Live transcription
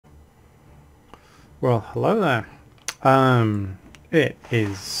Well, hello there. It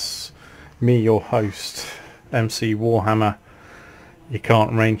is me, your host, MC Warhammer. You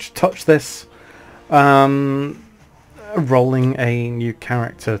can't range touch this. Rolling a new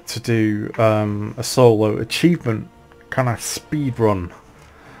character to do a solo achievement, kind of speed run.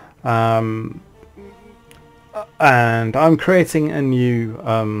 And I'm creating a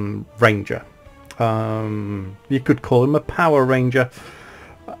new ranger. You could call him a power ranger.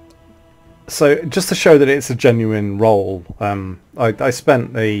 So just to show that it's a genuine role, I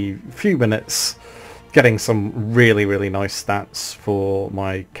spent a few minutes getting some really nice stats for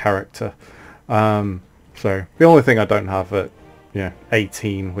my character. So the only thing I don't have at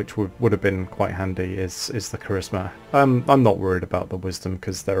 18, which would have been quite handy, is the charisma. I'm not worried about the wisdom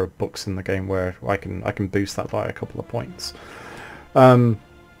because there are books in the game where I can boost that by a couple of points. And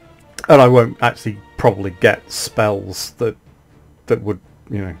I won't actually probably get spells that would,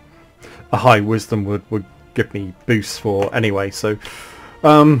 a high wisdom would give me boosts for anyway. So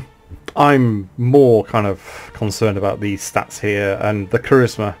I'm more kind of concerned about these stats here, and the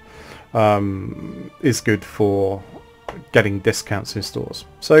charisma is good for getting discounts in stores.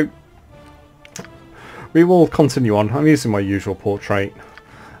 So we will continue on. I'm using my usual portrait,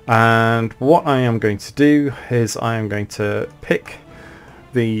 and what I am going to do is I am going to pick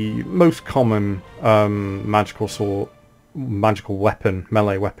the most common magical weapon,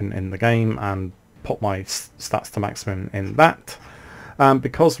 melee weapon in the game, and put my stats to maximum in that.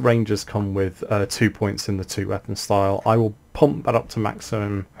 Because rangers come with 2 points in the 2 weapon style, I will pump that up to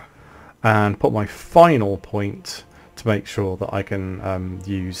maximum and put my final point to make sure that I can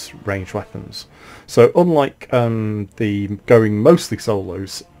use ranged weapons. So unlike the going mostly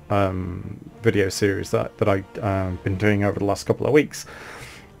solos video series that I've been doing over the last couple of weeks,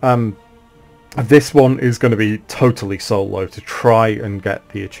 this one is going to be totally solo to try and get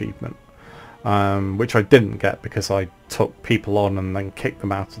the achievement, which I didn't get because I took people on and then kicked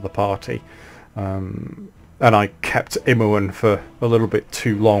them out of the party, and I kept Imoen for a little bit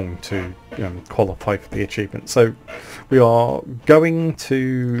too long to qualify for the achievement. So we are going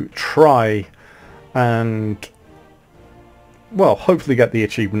to try and, well, hopefully get the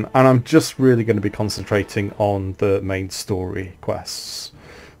achievement, and I'm just really going to be concentrating on the main story quests.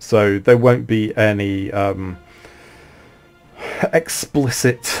 So there won't be any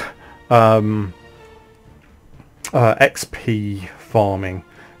explicit XP farming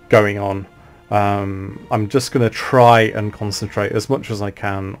going on. I'm just going to try and concentrate as much as I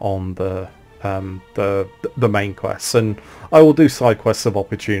can on the main quests, and I will do side quests of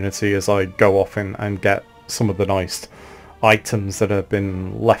opportunity as I go off and get some of the nice items that have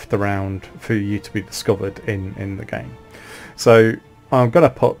been left around for you to be discovered in the game. So I'm going to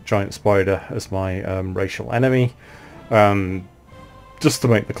put Giant Spider as my racial enemy, just to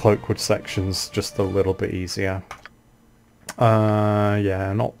make the Cloakwood sections just a little bit easier.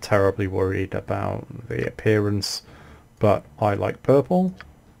 Yeah, not terribly worried about the appearance, but I like purple.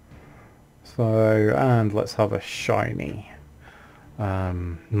 So, and let's have a shiny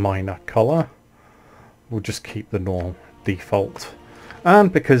minor colour. We'll just keep the normal default.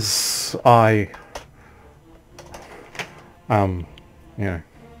 And because I'm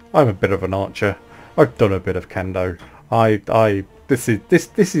a bit of an archer, I've done a bit of kendo. This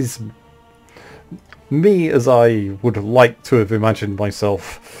is me as I would like to have imagined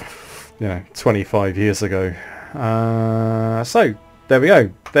myself 25 years ago. So there we go,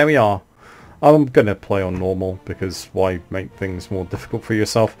 there we are. I'm gonna play on normal because why make things more difficult for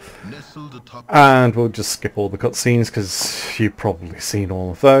yourself, and we'll just skip all the cutscenes because you've probably seen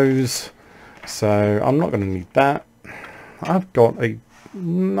all of those, so I'm not gonna need that. I've got a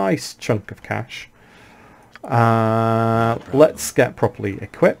nice chunk of cash. Let's get properly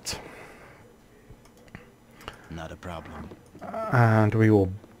equipped. Not a problem. And we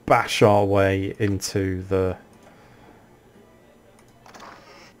will bash our way into the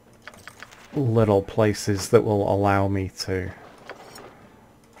little places that will allow me to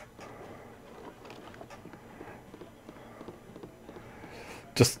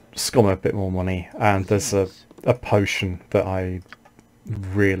just scum a bit more money. And there's a potion that I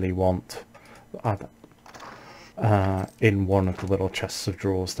really want in one of the little chests of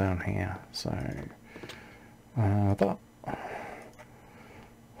drawers down here. So that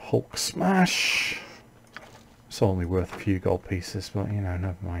Hulk Smash, it's only worth a few gold pieces, but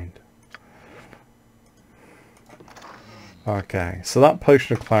never mind. Okay, so that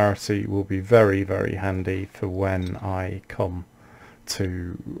Potion of Clarity will be very handy for when I come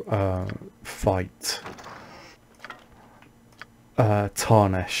to fight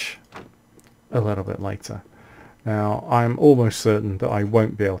Tarnish a little bit later. Now, I'm almost certain that I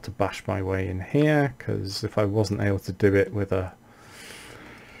won't be able to bash my way in here, because if I wasn't able to do it with a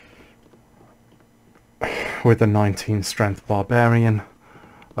 19 strength barbarian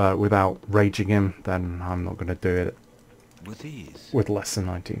without raging him, then I'm not going to do it with less than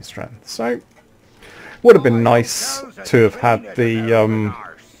 19 strength. So, would have been nice to have had the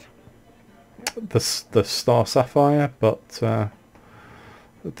Star Sapphire, but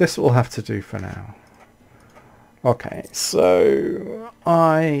this will have to do for now. Okay, so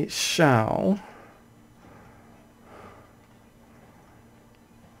I shall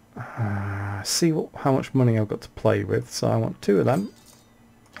see how much money I've got to play with. So I want 2 of them.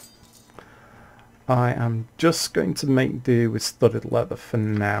 I am just going to make do with studded leather for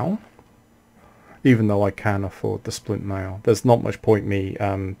now, even though I can afford the splint mail. There's not much point me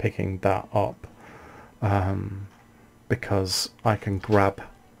picking that up because I can grab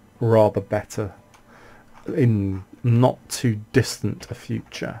rather better in not too distant a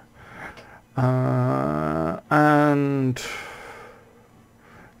future. And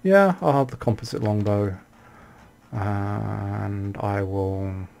yeah, I'll have the composite longbow, and I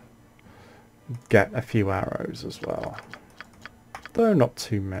will get a few arrows as well, though not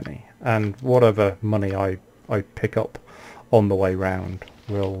too many, and whatever money I pick up on the way round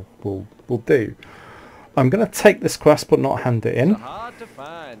will do. I'm going to take this quest but not hand it in, hard to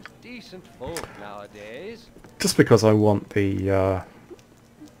find decent folk nowadays. just because I want the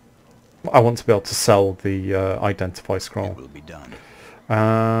I want to be able to sell the identify scroll. It will be done.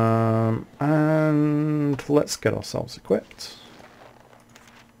 And let's get ourselves equipped.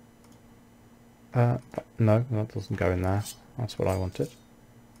 No, that doesn't go in there. That's what I wanted.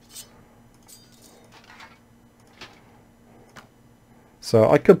 So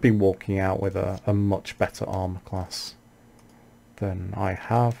I could be walking out with a much better armor class than I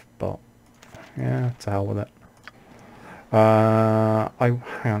have, but yeah, to hell with it. Hang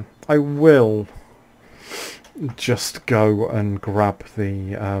on. I will just go and grab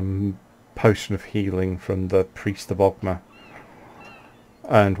the potion of healing from the Priest of Ogma.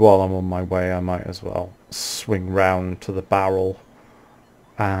 And while I'm on my way, I might as well swing round to the barrel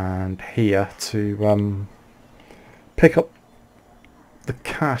and here to pick up the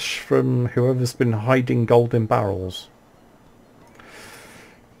cash from whoever's been hiding gold in barrels.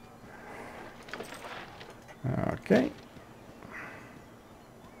 Okay.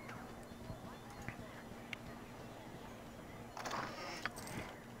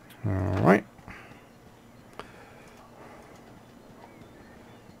 Alright.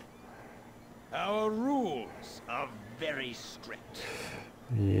 Our rules are very strict.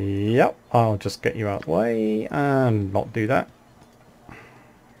 Yep, I'll just get you out of the way and not do that.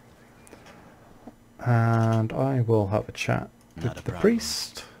 And I will have a chat with the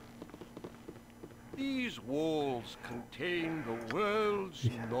priest. These walls contain the world's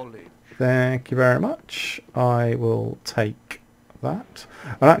knowledge. Thank you very much. I will take that.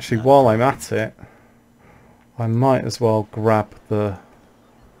 And actually, while I'm at it, I might as well grab the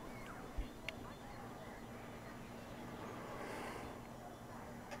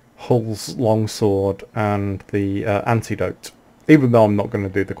Hull's longsword and the antidote. Even though I'm not going to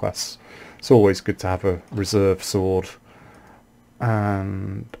do the quests, it's always good to have a reserve sword.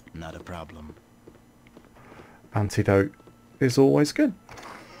 And not a problem. Antidote is always good.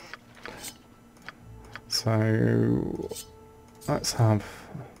 So let's have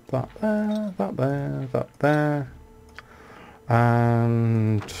that there, that there, that there.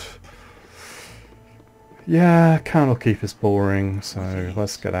 And yeah, Candlekeep is boring, so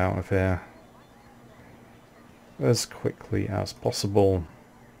let's get out of here as quickly as possible.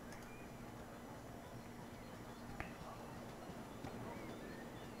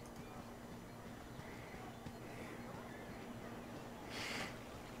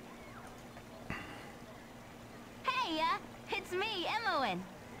 It's me, Emmowen.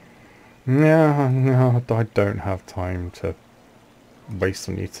 Yeah, no, I don't have time to waste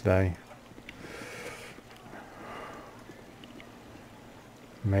on you today.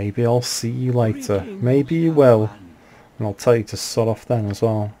 Maybe I'll see you later. Maybe you will. And I'll tell you to sod off then as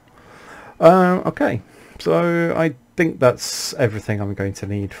well. Okay, so I think that's everything I'm going to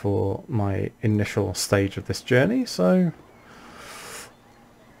need for my initial stage of this journey. So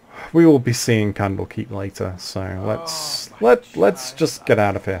we will be seeing Candlekeep later. So let's just get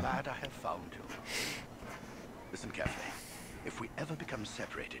out of here. Glad I have found you. Listen carefully. If we ever become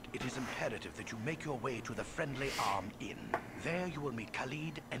separated, it is imperative that you make your way to the Friendly Arm Inn. There you will meet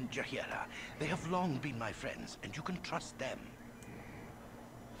Khalid and Jahira. They have long been my friends, and you can trust them.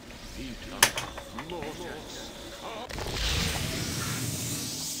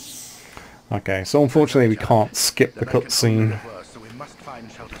 Okay, so unfortunately we can't skip the cutscene. So we must find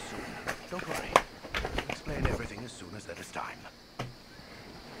shelter soon. Don't worry. I'll explain everything as soon as there is time.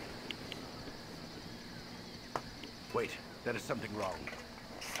 Wait, there is something wrong.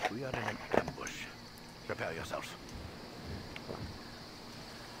 We are in an ambush. Prepare yourself.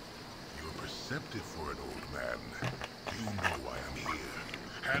 You're perceptive for an old man. You know why I'm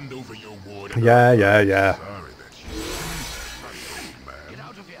here. Hand over your ward. Yeah. Sorry that you old man. Get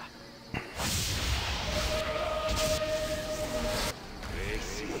out of here.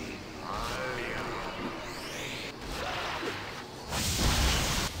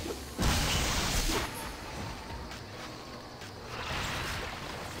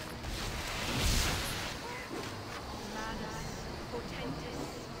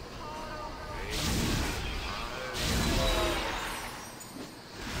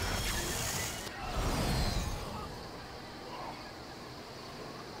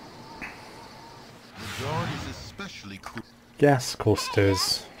 The dog is especially cruel. Yes, of course it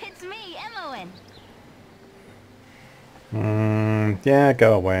is. It's me, Emmeline. Yeah,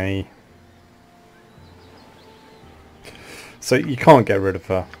 go away. So you can't get rid of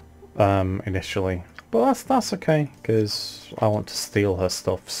her initially, but that's okay because I want to steal her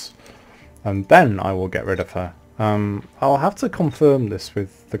stuffs, and then I will get rid of her. I'll have to confirm this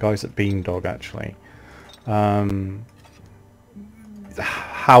with the guys at Beamdog actually.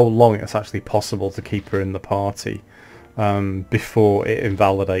 How long it's actually possible to keep her in the party before it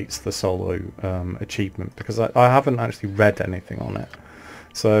invalidates the solo achievement, because I haven't actually read anything on it.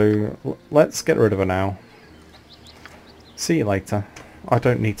 So let's get rid of her now. See you later. I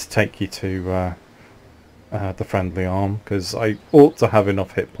don't need to take you to the friendly arm because I ought to have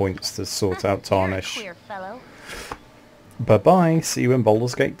enough hit points to sort out Tarnish. Queer fellow. Bye bye. See you in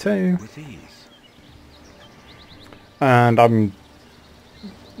Baldur's Gate 2. With ease. And I'm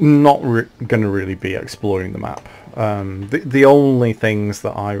not going to really be exploring the map. The only things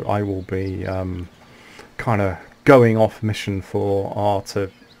that I will be kind of going off mission for are to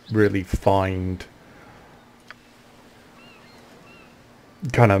really find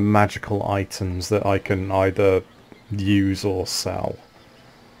kind of magical items that I can either use or sell.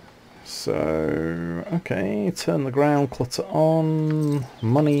 So, okay, turn the ground clutter on.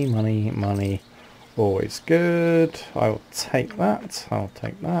 Money, money, money. Always good. I'll take that. I'll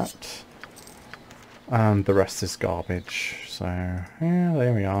take that. And the rest is garbage. So, yeah,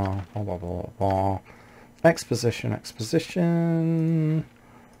 there we are. Blah, blah, blah, blah. Exposition, exposition.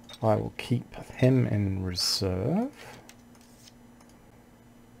 I will keep him in reserve,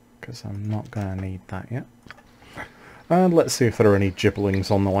 because I'm not going to need that yet. And let's see if there are any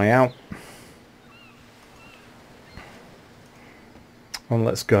gibblings on the way out. And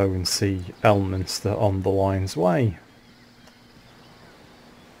let's go and see Elminster on the Lion's Way.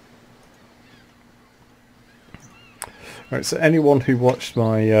 Right, so anyone who watched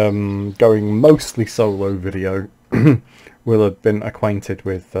my going mostly solo video will have been acquainted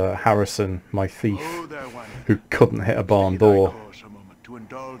with Harrison, my thief, who couldn't hit a barn door.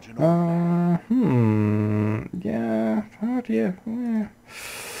 Yeah, how do you... Yeah.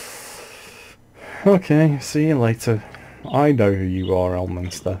 Okay, see you later. I know who you are,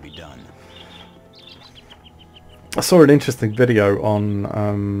 Elminster. I saw an interesting video on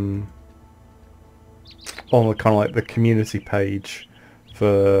the kind of like the community page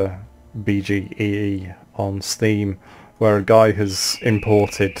for BGEE on Steam, where a guy has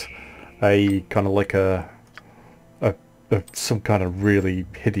imported a kind of like some kind of really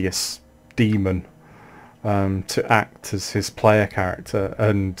hideous demon to act as his player character,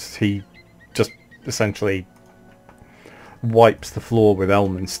 and he just essentially wipes the floor with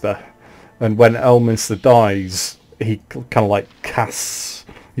Elminster, and when Elminster dies he kind of like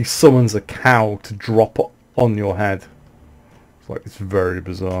he summons a cow to drop on your head. It's very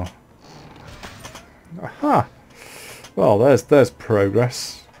bizarre. Aha! Well, there's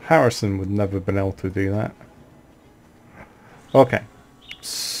progress. Harrison would never have been able to do that. Okay,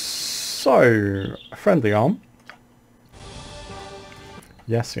 so friendly arm.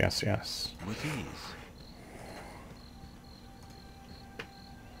 Yes, yes, yes. With ease.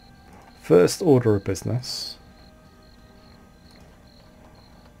 First order of business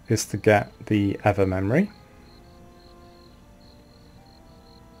is to get the Ever Memory.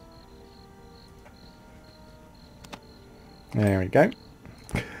 There we go.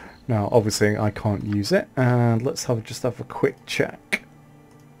 Now obviously I can't use it, and let's just have a quick check.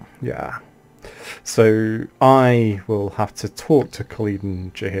 Yeah. So I will have to talk to Khalid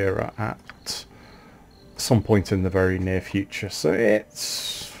and Jaheira at some point in the very near future. So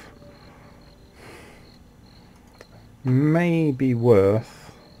it's maybe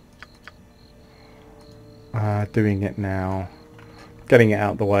worth doing it now, getting it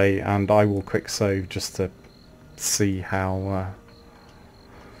out of the way, and I will quick save just to see how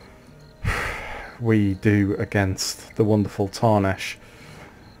we do against the wonderful Tarnesh.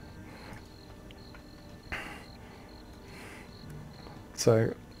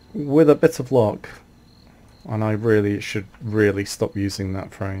 So, with a bit of luck, and I really should really stop using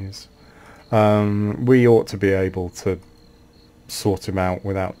that phrase, we ought to be able to sort him out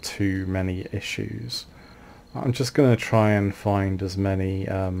without too many issues. I'm just going to try and find as many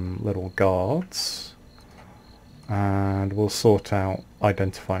little guards, and we'll sort out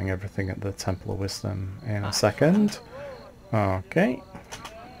identifying everything at the Temple of Wisdom in a second. Okay.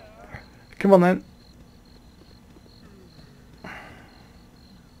 Come on then.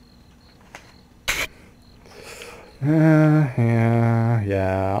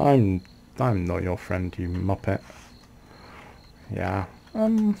 Yeah, I'm not your friend, you muppet. Yeah,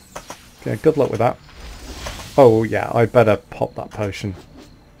 yeah, good luck with that. Oh yeah, I better pop that potion.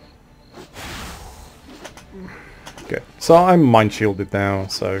 Good. So I'm mind shielded now,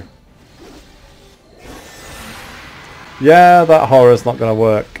 so... Yeah, that horror's not gonna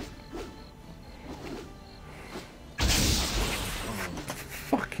work.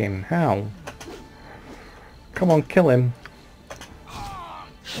 Fucking hell. Come on, kill him.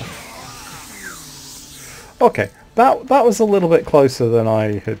 Okay, that was a little bit closer than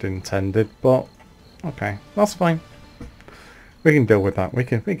I had intended, but okay, that's fine. We can deal with that. We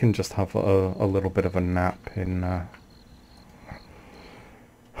can just have a little bit of a nap in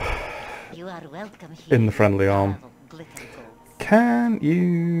You are welcome here, in the friendly arm. Can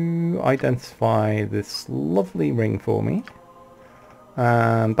you identify this lovely ring for me?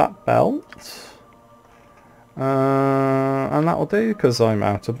 And that belt. And that will do, because I'm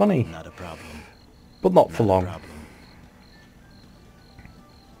out of money. Not a problem. But not for long.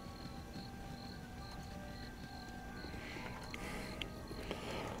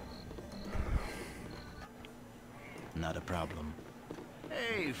 Not a problem.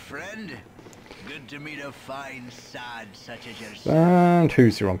 Hey, friend. Good to meet a fine sod such as yourself. And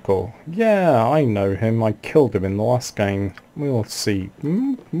who's your uncle? Yeah, I know him. I killed him in the last game. We'll see.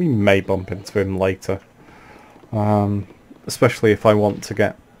 We may bump into him later. Especially if I want to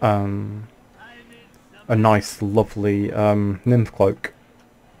get a nice, lovely nymph cloak.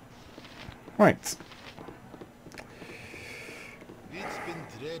 Right. It's been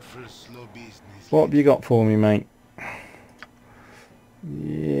dreadful slow business. What have you got for me, mate?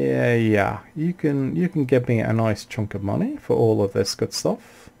 Yeah. You can give me a nice chunk of money for all of this good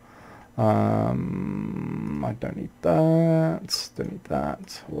stuff. I don't need that. Don't need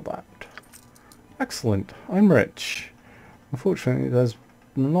that. All that. Excellent. I'm rich. Unfortunately, there's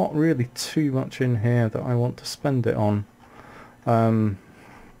not really too much in here that I want to spend it on.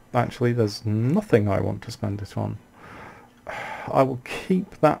 Actually, there's nothing I want to spend it on. I will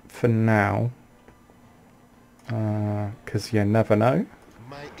keep that for now. Because you never know.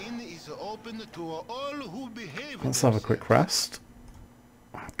 My inn is open to all who behave. Let's have a quick rest.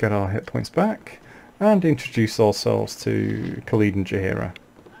 Get our hit points back. And introduce ourselves to Khalid and Jaheira.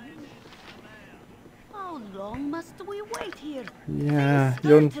 How long must we wait here? Yeah, Please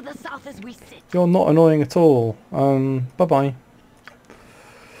turn to the south as we sit. you're not annoying at all. Bye-bye.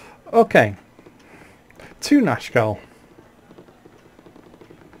 Okay. To Nashkel.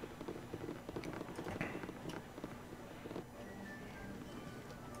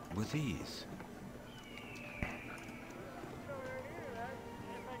 With ease.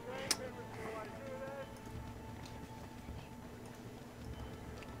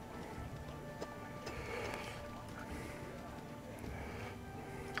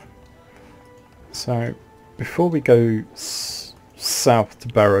 So, before we go south to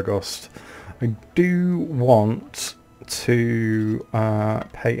Baragost, I do want to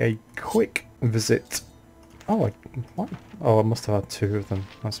pay a quick visit. Oh, what? Oh, I must have had two of them.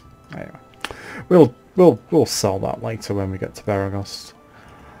 That's anyway. We'll sell that later when we get to Baragost.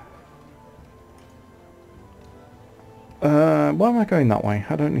 Why am I going that way?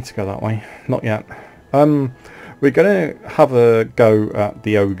 I don't need to go that way. Not yet. We're going to have a go at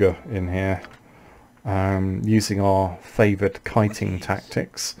the ogre in here. Using our favoured kiting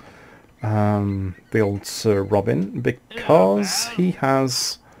tactics, the old Sir Robin, because he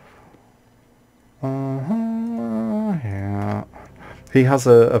has he has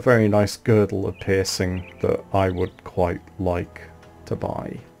a very nice girdle of piercing that I would quite like to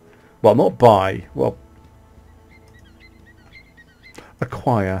buy. Well, not buy, well,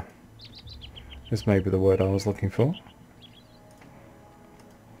 acquire is maybe the word I was looking for.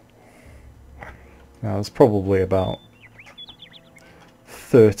 Now, there's probably about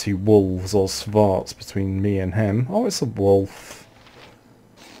 30 wolves or svarts between me and him. Oh, it's a wolf.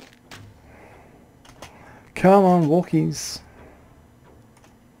 Come on, walkies.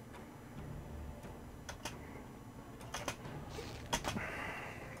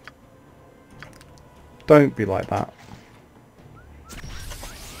 Don't be like that.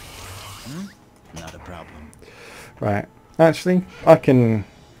 Not a problem. Right. Actually, I can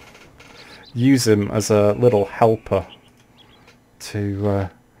use him as a little helper to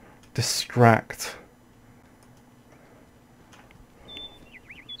distract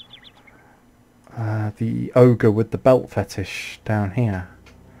the ogre with the belt fetish down here.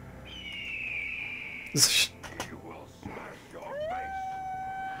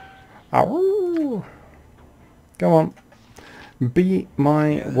 Ow. Go on. Be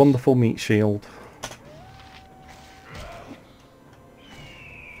my wonderful meat shield.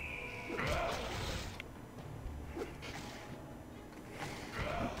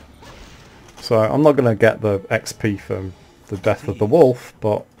 So I'm not going to get the XP from the death of the wolf,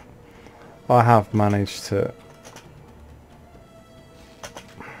 but I have managed to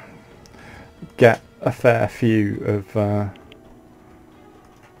get a fair few of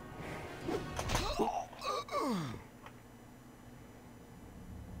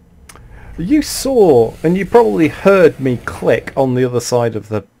you saw, and you probably heard me click on the other side of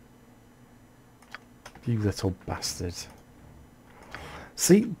the... You little bastard.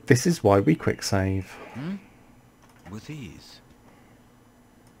 See, this is why we quick save. With ease.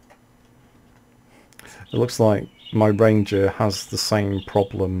 It looks like my ranger has the same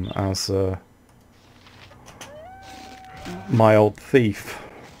problem as my old thief.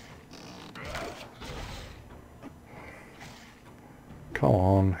 Come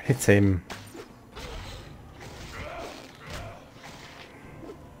on, hit him.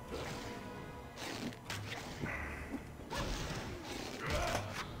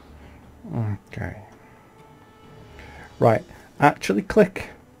 Okay. Right, actually click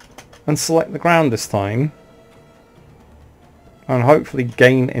and select the ground this time. And hopefully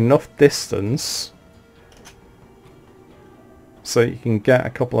gain enough distance so you can get a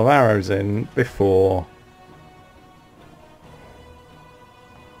couple of arrows in before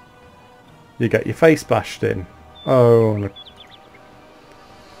you get your face bashed in. Oh, no.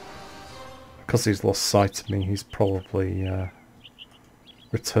 Because he's lost sight of me, he's probably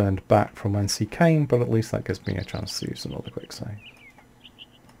returned back from whence he came, but at least that gives me a chance to use another quick save.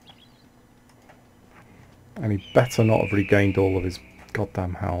 And he better not have regained all of his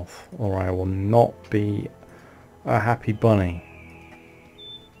goddamn health, or I will not be a happy bunny.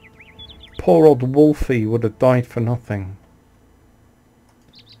 Poor old Wolfie would have died for nothing.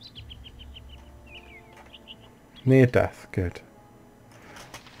 Near death, good.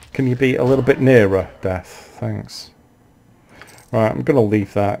 Can you be a little bit nearer death? Thanks. Right, I'm going to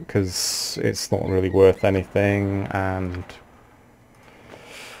leave that because it's not really worth anything, and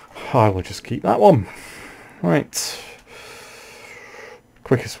I will just keep that one. Right.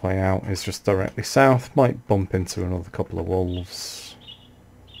 Quickest way out is just directly south. Might bump into another couple of wolves.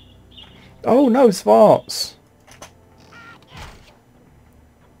 Oh no, Svarts!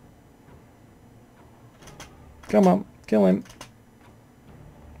 Come on, kill him.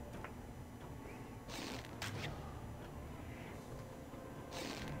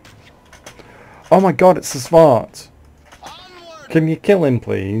 Oh my god, it's a Svart! Can you kill him,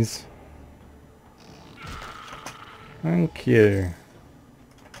 please? Thank you.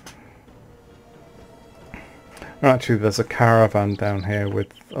 Actually, there's a caravan down here with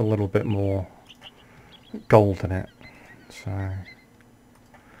a little bit more gold in it. So...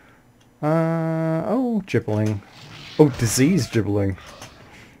 oh, gibbling. Oh, disease gibbling.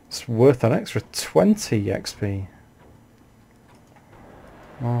 It's worth an extra 20 XP.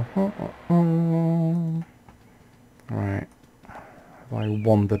 Right. Have I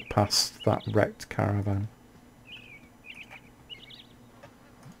wandered past that wrecked caravan?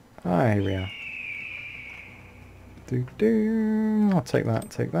 Ah, here we are. I'll take that,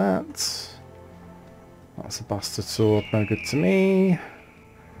 take that. That's a bastard sword, no good to me.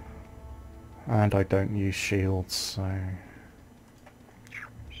 And I don't use shields, so...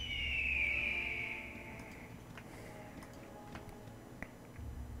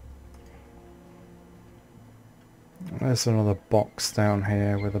 There's another box down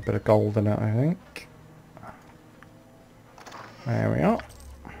here with a bit of gold in it, I think. There we are.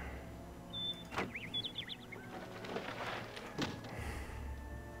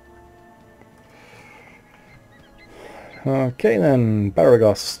 Okay then,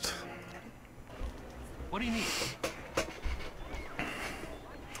 Baragost. What do you need?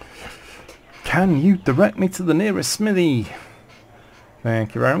 Can you direct me to the nearest smithy?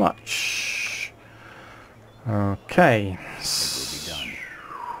 Thank you very much. Okay.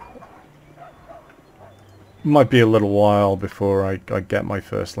 Might be a little while before I get my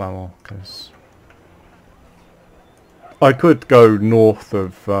first level, because I could go north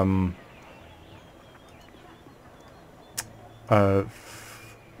of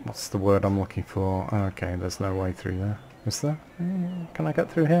what's the word I'm looking for? Okay, there's no way through there. Is there? Can I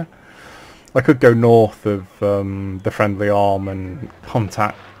get through here? I could go north of the Friendly Arm and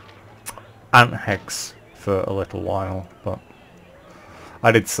contact Anthex for a little while, but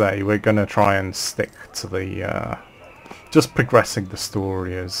I did say we're going to try and stick to the just progressing the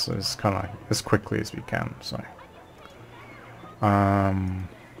story as kind of as quickly as we can. So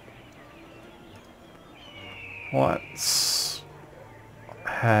let's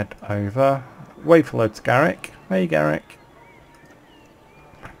head over. Wave hello to Garrick. Hey Garrick.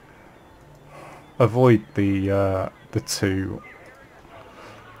 Avoid the two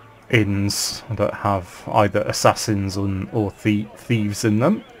inns that have either assassins or thieves in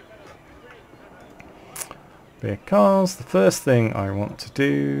them, because the first thing I want to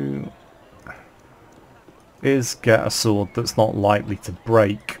do is get a sword that's not likely to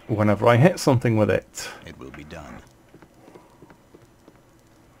break whenever I hit something with it. It will be done.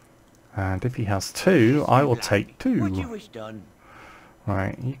 And if he has two, I will take two. What you wish done?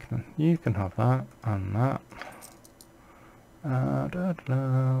 Right, you can have that and that.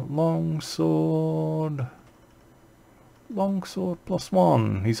 Longsword. Longsword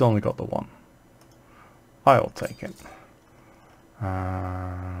 +1. He's only got the one. I'll take it.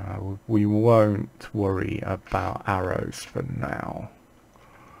 We won't worry about arrows for now.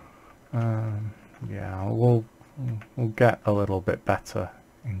 Yeah, we'll get a little bit better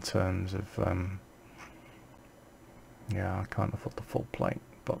in terms of yeah, I can't afford the full plate,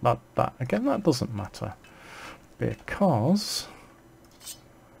 but that again, that doesn't matter, because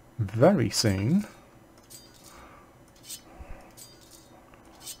very soon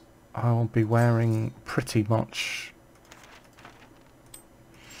I'll be wearing pretty much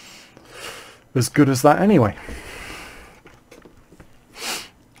as good as that anyway.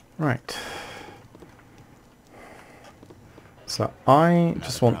 Right. So I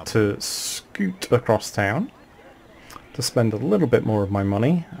just want to scoot across town to spend a little bit more of my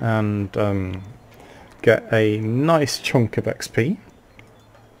money and get a nice chunk of XP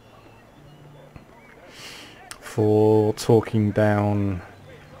for talking down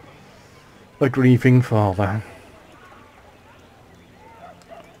a grieving father.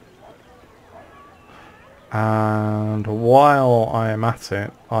 And while I am at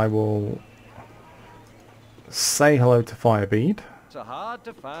it, I will say hello to Firebead. It's hard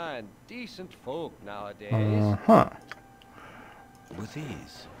to find decent folk nowadays. With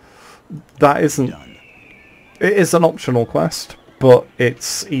ease. That isn't... It is an optional quest, but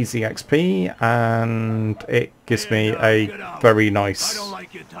it's easy XP, and it gives me a very nice... I don't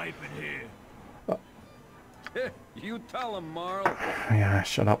like you typing here. You tell him, Marl. Yeah,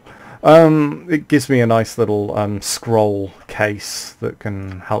 shut up. It gives me a nice little scroll case that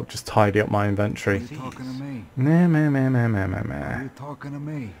can help just tidy up my inventory. Are you talking to me? Are you talking to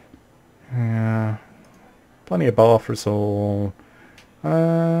me? Yeah. Plenty of Balthazar.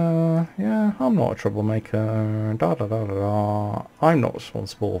 Yeah, I'm not a troublemaker. I'm not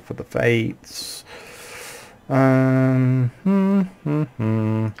responsible for the fates.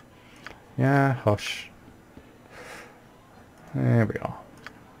 Yeah, hush. There we are.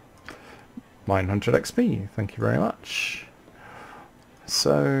 900 XP, thank you very much.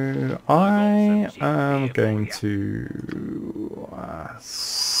 So I am going to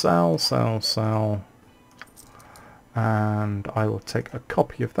sell, and I will take a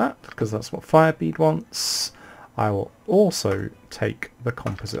copy of that because that's what Firebead wants. I will also take the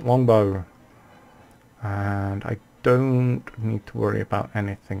composite longbow, and I don't need to worry about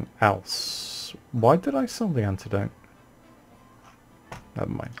anything else. Why did I sell the antidote? Never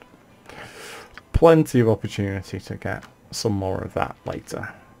mind. Plenty of opportunity to get some more of that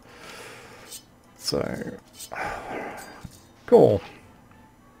later. So, cool.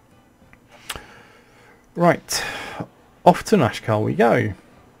 Right, off to Nashkel we go.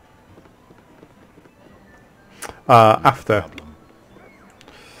 After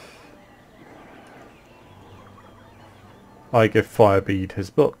I give Firebead his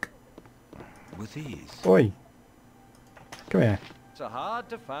book. With ease. Oi, come here. It's hard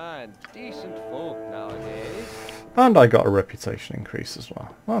to find decent folk nowadays. And I got a reputation increase as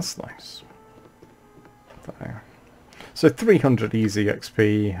well. That's nice. So 300 easy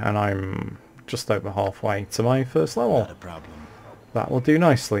XP, and I'm just over halfway to my first level. Not a problem. That will do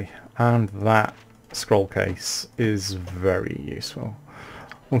nicely. And that scroll case is very useful.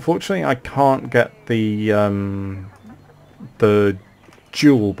 Unfortunately, I can't get the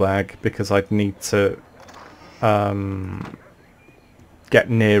jewel bag because I'd need to get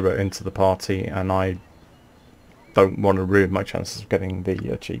nearer into the party, and I don't want to ruin my chances of getting the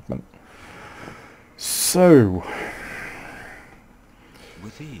achievement. So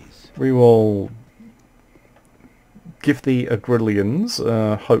With ease. we will give the Agrillians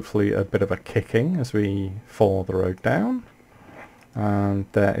hopefully a bit of a kicking as we follow the road down. And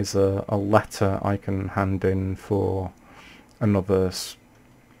there is a letter I can hand in for another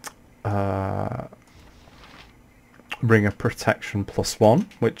Ring of Protection +1,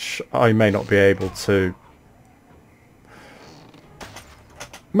 which I may not be able to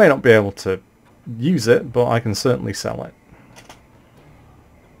use it, but I can certainly sell it.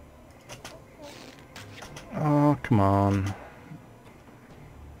 Oh, come on.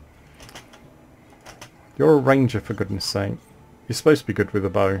 You're a ranger, for goodness sake. You're supposed to be good with a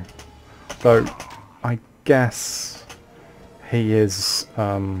bow. Though, I guess he is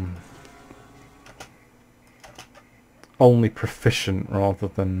only proficient rather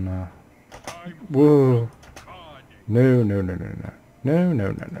than... Whoa. No, no, no, no, no. No, no,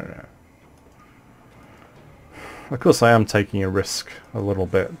 no, no, no. Of course I am taking a risk a little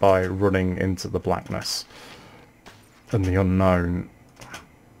bit by running into the blackness and the unknown.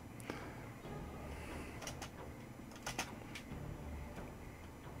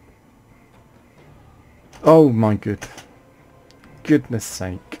 Oh my goodness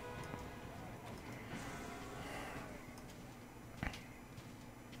sake.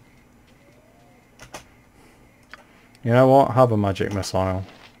 You know what? Have a magic missile.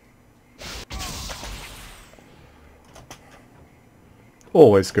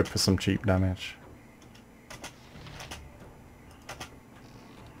 Always good for some cheap damage.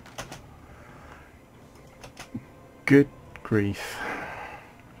 Good grief.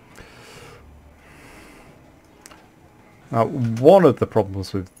 Now, one of the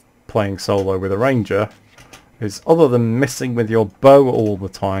problems with playing solo with a ranger is, other than missing with your bow all the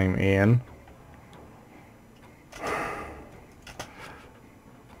time, Ian,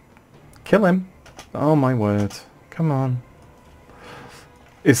 kill him. Oh my word. Come on.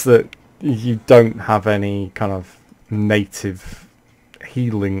 Is that you don't have any kind of native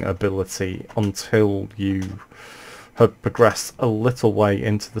healing ability until you have progressed a little way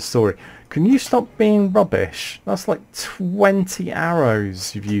into the story. Can you stop being rubbish? That's like 20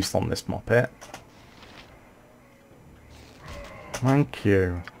 arrows you've used on this moppet. Thank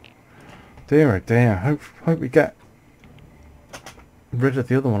you. Dear oh dear. Hope we get rid of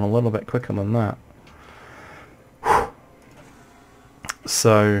the other one a little bit quicker than that.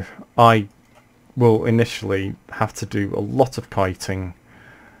 So I will initially have to do a lot of kiting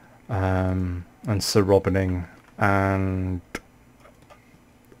and Sir Robining, and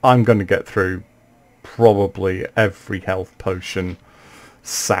I'm going to get through probably every health potion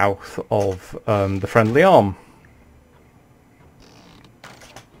south of the Friendly Arm.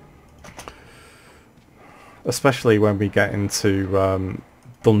 Especially when we get into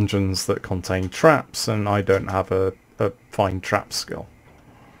dungeons that contain traps, and I don't have a fine trap skill.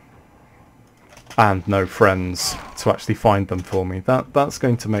 And no friends to actually find them for me. That's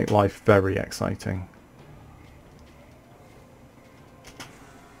going to make life very exciting.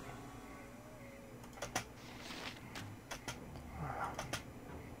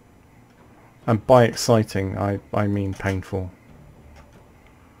 And by exciting, I mean painful.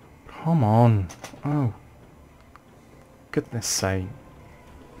 Come on. Oh. Goodness sake.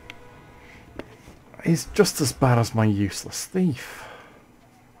 He's just as bad as my useless thief.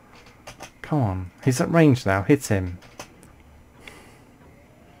 Come on. He's at range now. Hit him.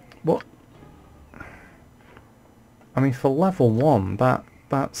 What? I mean, for level 1,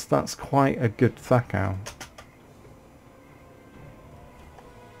 that's quite a good Thakao.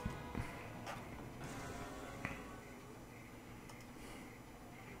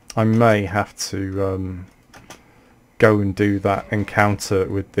 I may have to go and do that encounter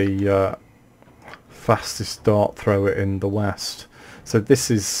with the fastest dart thrower in the West. So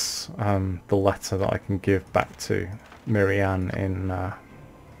this is the letter that I can give back to Miriam in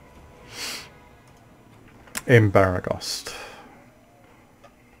Baragost.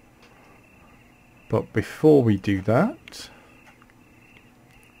 But before we do that,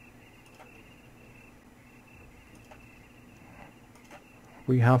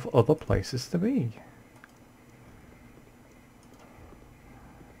 we have other places to be.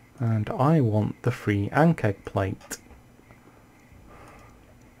 And I want the free Ankeg plate.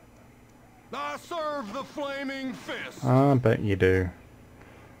 I serve the flaming fist. I bet you do.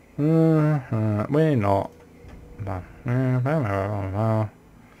 We're not.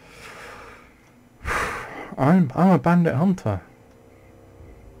 I'm a bandit hunter.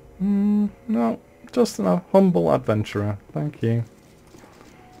 No, just a humble adventurer. Thank you.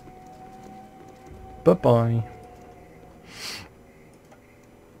 Bye-bye.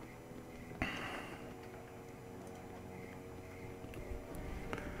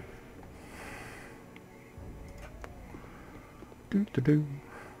 Do.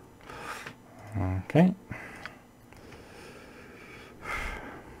 Okay.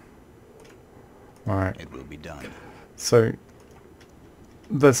 Right. It will be done. So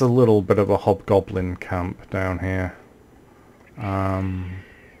there's a little bit of a hobgoblin camp down here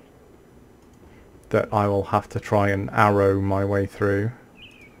that I will have to try and arrow my way through.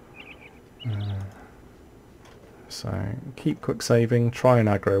 So keep quick saving, try and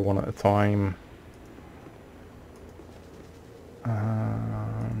aggro one at a time.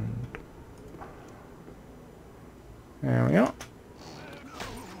 And there we are.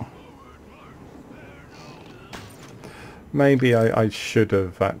 Maybe I should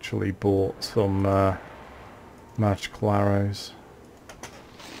have actually bought some magical arrows.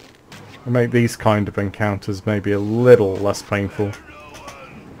 Make these kind of encounters maybe a little less painful.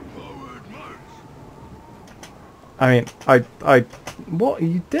 I mean, I what are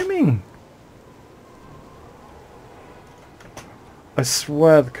you doing? I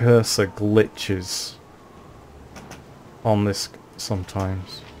swear the cursor glitches on this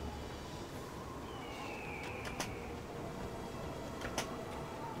sometimes.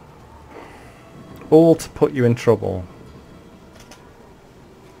 All to put you in trouble.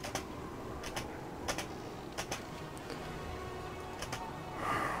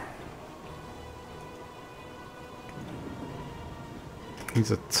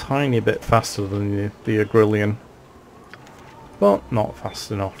 He's a tiny bit faster than the Agrillian, but not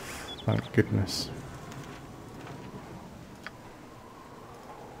fast enough, thank goodness.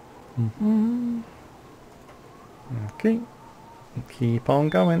 Okay, keep on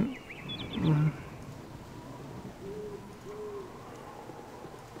going.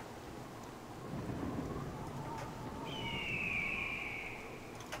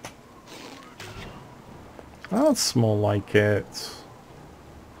 That's more like it.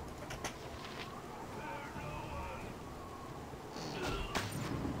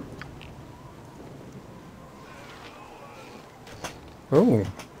 Oh,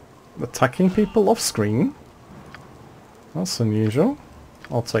 attacking people off screen? That's unusual.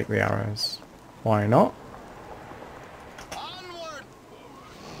 I'll take the arrows. Why not?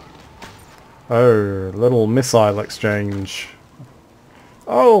 Oh, little missile exchange.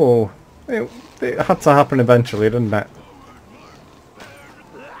 Oh, it had to happen eventually, didn't it?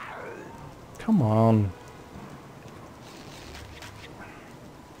 Come on.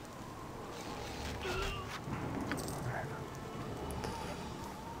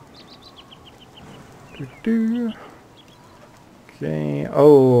 Okay.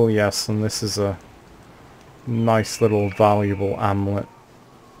 Oh yes, and this is a nice little valuable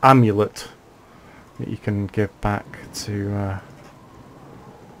amulet that you can give back to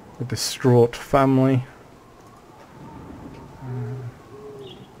the distraught family.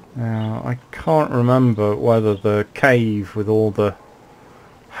 Now I can't remember whether the cave with all the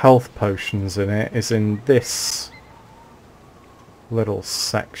health potions in it is in this little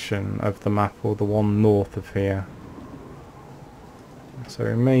section of the map or the one north of here. So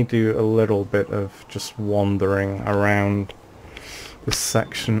we may do a little bit of just wandering around this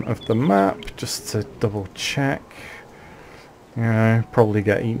section of the map just to double check. You know, probably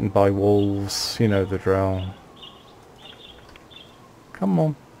get eaten by wolves, you know the drill. Come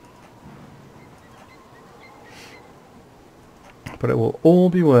on. But it will all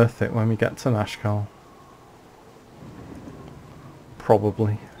be worth it when we get to Nashkel.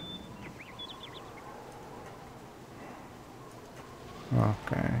 Probably.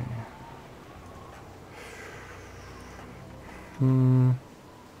 Okay.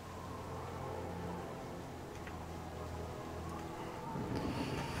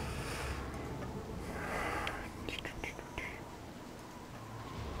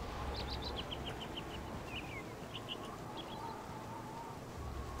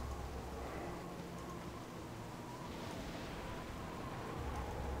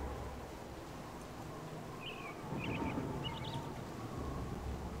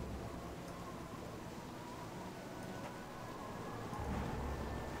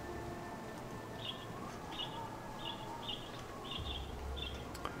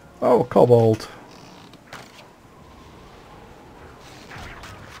 Oh, kobold.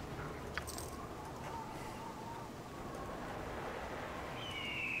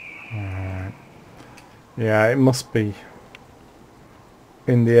 Alright. Yeah, it must be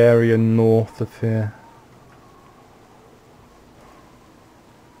in the area north of here.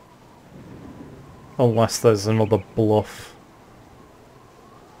 Unless there's another bluff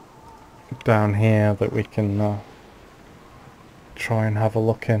down here that we can try and have a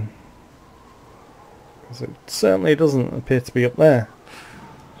look in. Because it certainly doesn't appear to be up there.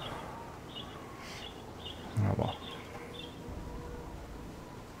 Oh well.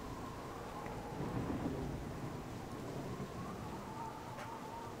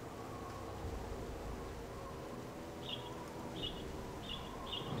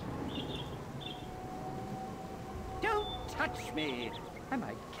 Don't touch me. I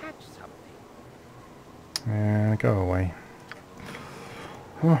might catch something. Yeah, go away.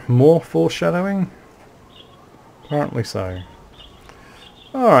 Oh, more foreshadowing? Apparently so.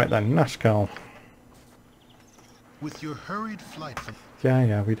 Alright then, Nashkel. With your hurried flight from...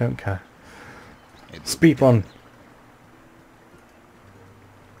 Yeah, we don't care. Speedrun.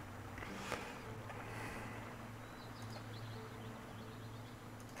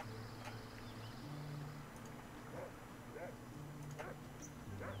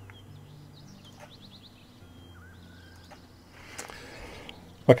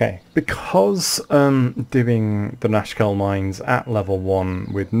 Okay, because doing the Nashkel mines at level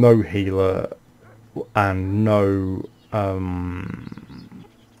 1 with no healer and no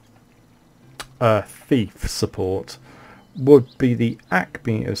thief support would be the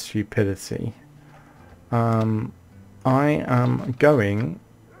acme of stupidity. I am going...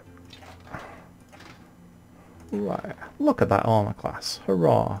 Right, look at that armor class,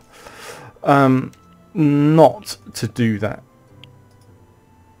 hurrah. Not to do that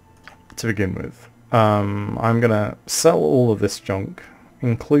to begin with. I'm gonna sell all of this junk,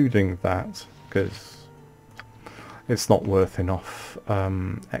 including that, because it's not worth enough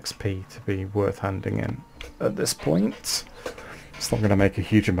XP to be worth handing in at this point. It's not going to make a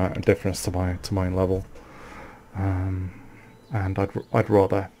huge amount of difference to my level, and I'd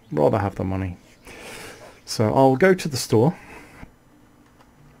rather have the money. So I'll go to the store,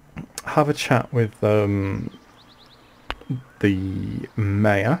 have a chat with the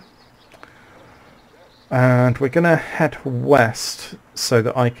mayor, and we're going to head west so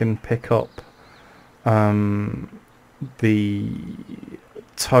that I can pick up the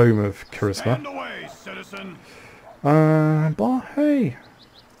Tome of Charisma. Stand away, citizen. But hey,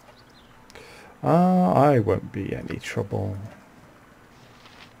 I won't be any trouble.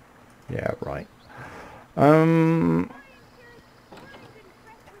 Yeah, right.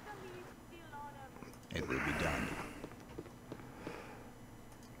 It will be done.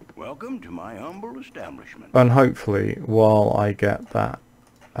 Welcome to my humble establishment. And hopefully, while I get that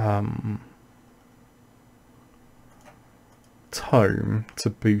tome to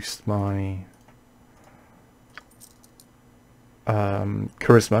boost my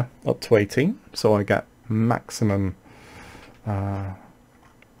charisma up to 18, so I get maximum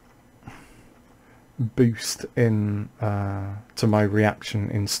boost in to my reaction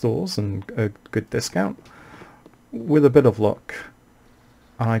in stores and a good discount. With a bit of luck,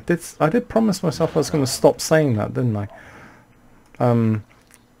 I did promise myself I was going to stop saying that, didn't I?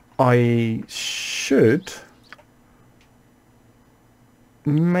 I should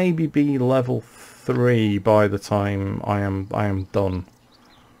maybe be level 3 by the time I am done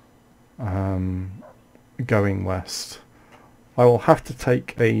going west. I will have to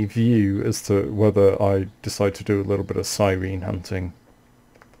take a view as to whether I decide to do a little bit of siren hunting.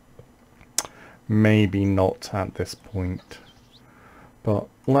 Maybe not at this point. But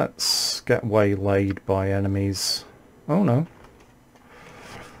let's get waylaid by enemies. Oh no.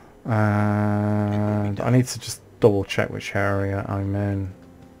 And I need to just double check which area I'm in.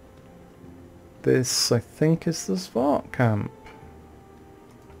 This, I think, is the Svark camp.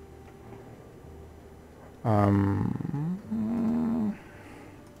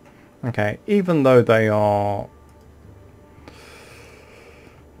 Okay, even though they are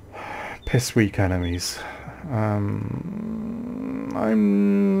piss weak enemies, I'm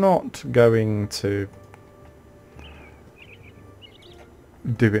not going to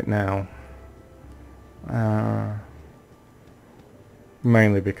do it now.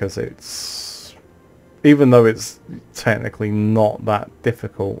 Mainly because it's, even though it's technically not that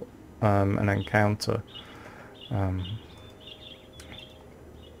difficult an encounter,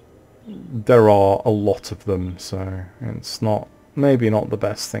 there are a lot of them, so it's not, maybe not the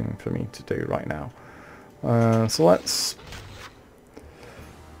best thing for me to do right now. So let's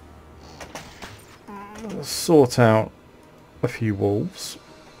sort out a few wolves.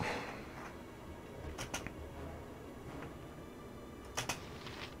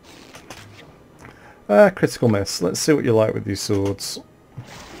 Critical miss. Let's see what you like with these swords.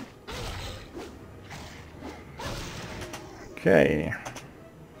 Okay.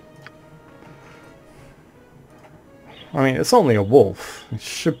 I mean, it's only a wolf. You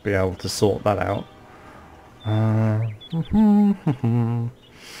should be able to sort that out.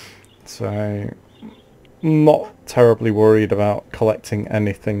 So, not terribly worried about collecting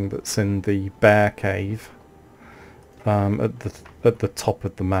anything that's in the bear cave at the top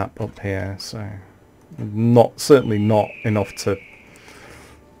of the map up here. So, certainly not enough to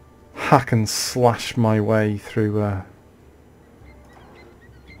hack and slash my way through a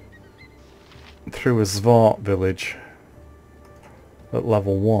Svart village at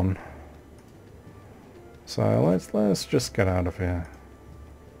level 1. So let's just get out of here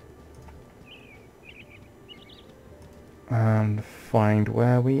and find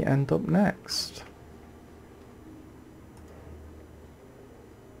where we end up next.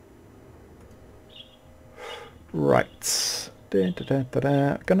 Right,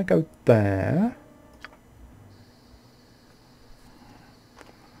 gonna go there,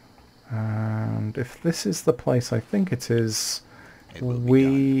 and if this is the place I think it is,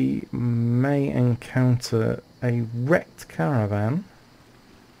 we may encounter a wrecked caravan.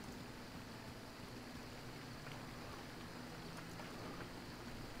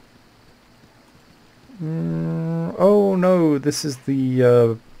 Oh no, this is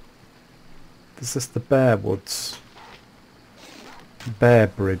the Bear Woods. Bear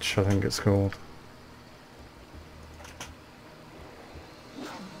Bridge, I think it's called.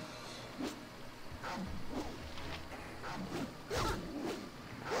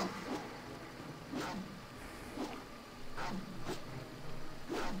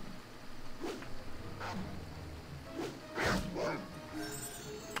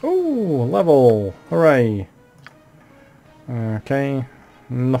 Oh, level! Hooray! Okay,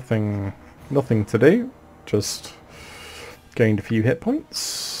 nothing to do. Just gained a few hit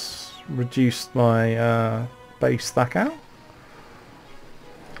points, reduced my base stack out.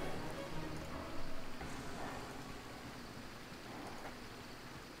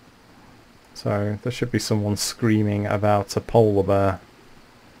 So there should be someone screaming about a polar bear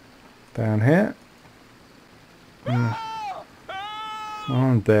down here.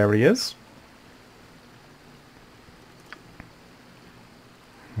 And there he is.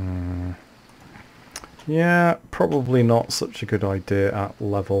 Yeah, probably not such a good idea at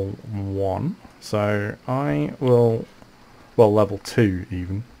level 1. So I will, well, level 2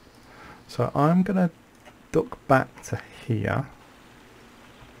 even. So I'm going to duck back to here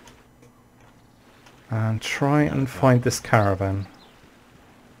and try and find this caravan.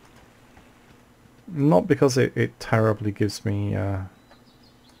 Not because it terribly gives me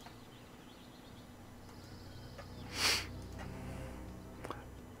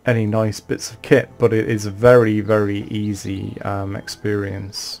any nice bits of kit, but it is a very, very easy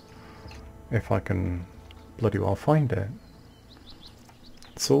experience if I can bloody well find it.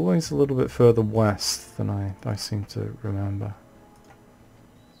 It's always a little bit further west than I seem to remember.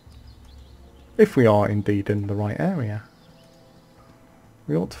 If we are indeed in the right area.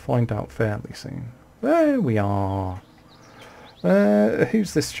 We ought to find out fairly soon. There we are.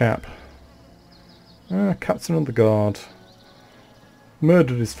 Who's this chap? Captain of the Guard.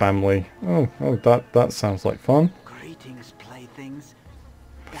 Murdered his family. Oh, that sounds like fun. Greetings, playthings.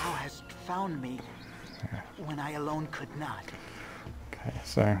 Thou hast found me when I alone could not. Okay,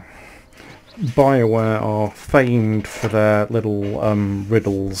 so BioWare are famed for their little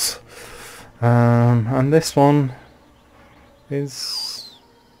riddles, and this one is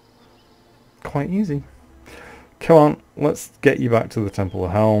quite easy. Come on, let's get you back to the Temple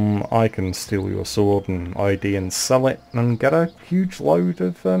of Helm. I can steal your sword and ID and sell it and get a huge load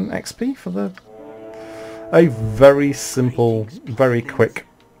of XP for a very simple, very quick.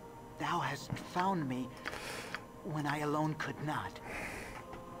 Thou hast found me when I alone could not.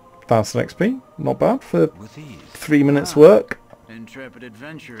 1,000 XP, not bad for 3 minutes work. Intrepid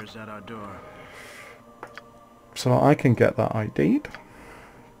adventurers at our door. So I can get that ID'd.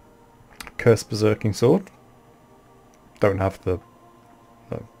 Curse Berserking Sword. Don't have the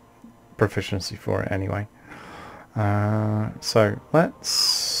proficiency for it anyway. So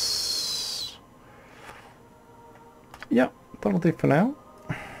let's... yeah, that'll do for now.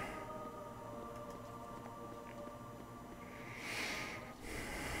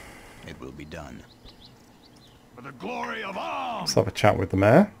 It will be done. For the glory of all. Let's have a chat with the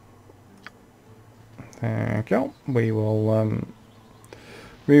mayor. There we go. We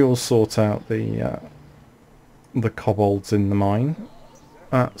will sort out the kobolds in the mine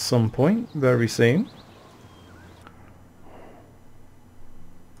at some point very soon.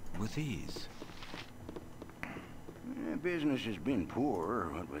 With ease. Business has been poor,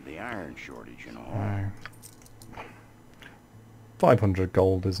 what with the iron shortage and all. 500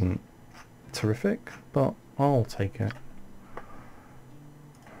 gold isn't terrific, but I'll take it.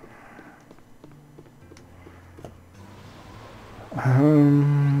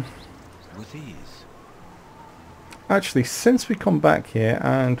 With ease. Actually, since we come back here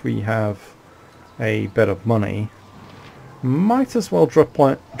and we have a bit of money, might as well drop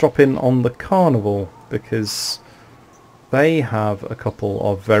in on the carnival, because they have a couple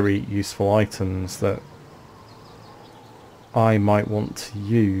of very useful items that I might want to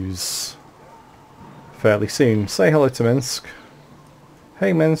use fairly soon. Say hello to Minsk.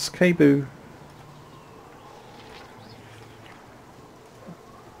 Hey Minsk, hey boo.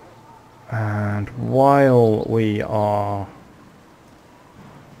 And while we are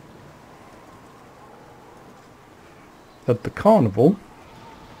at the carnival,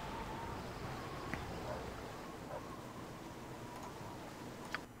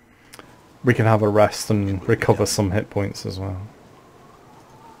 we can have a rest and recover some hit points as well.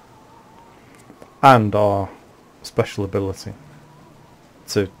 And our special ability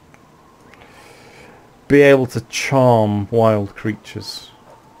to be able to charm wild creatures.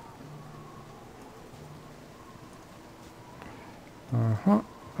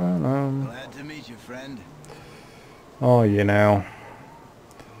 Glad to meet you, friend. Oh, you know.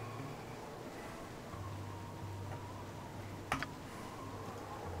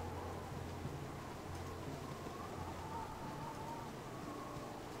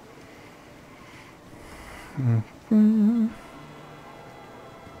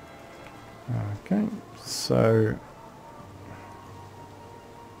 Okay, so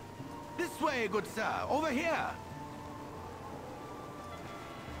This way, good sir. Over here.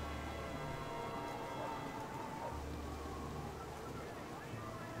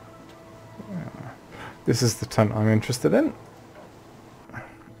 this is the tent I'm interested in.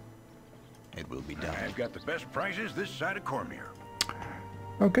 It will be done. I've got the best prices this side of Cormier.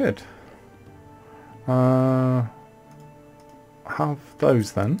 Oh, good. Have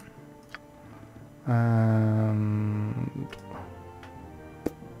those then. And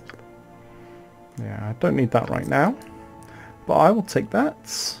yeah, I don't need that right now, but I will take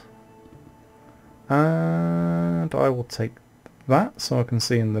that. And I will take that so I can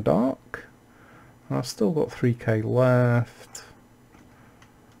see in the dark. I've still got 3k left.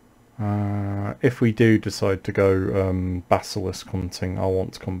 If we do decide to go basilisk hunting, I'll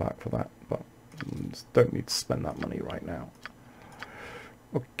want to come back for that, but just don't need to spend that money right now.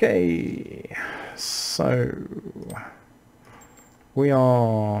 Okay, so we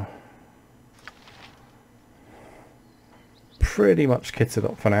are pretty much kitted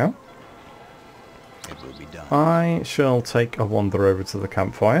up for now. It will be done. I shall take a wander over to the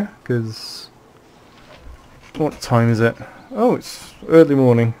campfire, because what time is it? Oh, it's early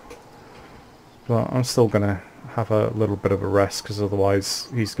morning. But I'm still going to have a little bit of a rest, because otherwise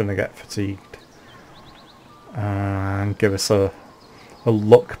he's going to get fatigued and give us a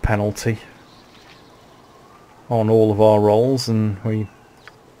luck penalty on all of our rolls, and we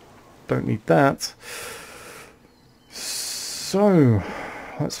don't need that. So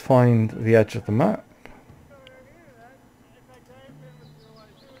let's find the edge of the map.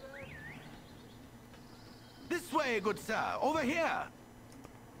 This way, good sir. Over here.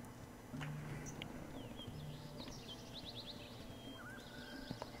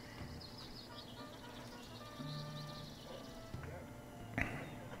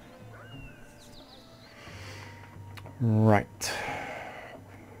 Right.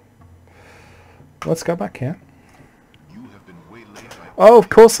 Let's go back here. You have been waylaid by Oh, of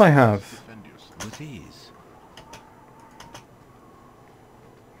course I have. defend yourself. With ease.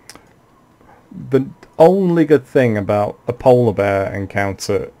 The only good thing about a polar bear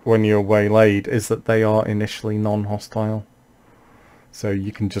encounter when you're waylaid is that they are initially non-hostile. So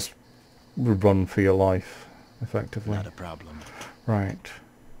you can just run for your life, effectively. Not a problem. Right.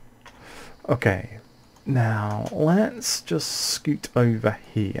 Okay. Now, let's just scoot over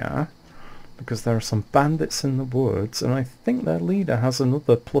here, because there are some bandits in the woods, and I think their leader has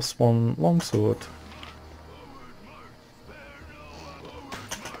another +1 longsword.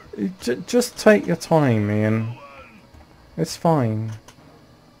 Just take your time, Ian. It's fine.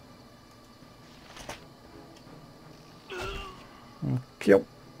 Okay.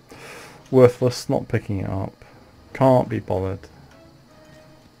 Worthless, not picking it up. Can't be bothered.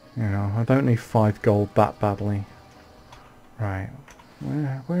 You know, I don't need 5 gold that badly. Right.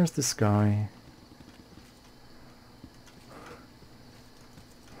 Where's this guy?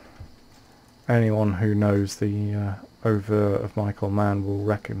 Anyone who knows the Over of Michael Mann will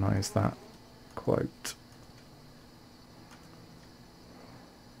recognise that quote.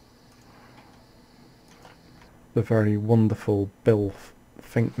 The very wonderful Bill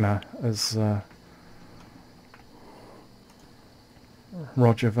Finkner has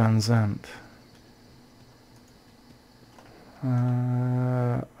Roger Van Zant.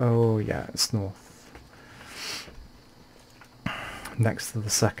 Oh yeah, it's north. Next to the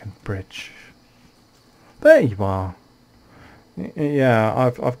second bridge. There you are. Yeah,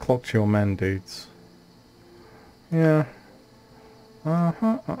 I've clocked your men, dudes. Yeah.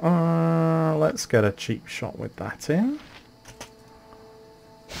 Let's get a cheap shot with that in.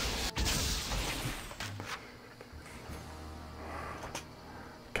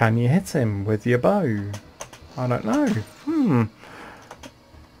 Can you hit him with your bow? I don't know.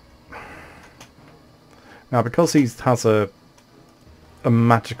 Now, because he has a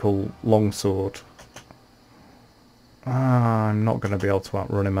magical longsword, I'm not going to be able to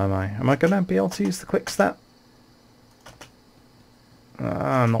outrun him, am I? Am I going to be able to use the quick step?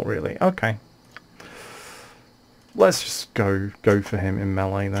 Not really. Okay. Let's just go for him in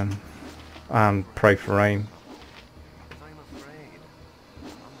melee then, and pray for rain.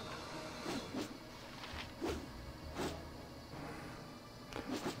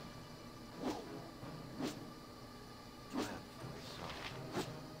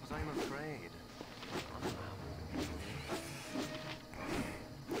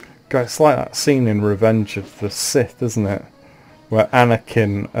 God, it's like that scene in Revenge of the Sith, isn't it? Where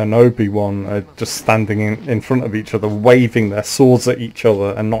Anakin and Obi-Wan are just standing in front of each other, waving their swords at each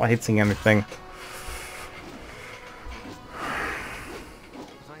other and not hitting anything.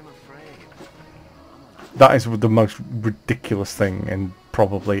 That is the most ridiculous thing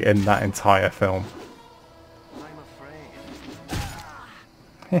probably in that entire film.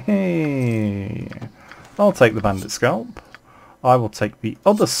 Hey, I'll take the bandit scalp. I will take the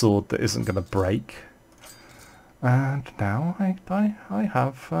other sword that isn't going to break. And now I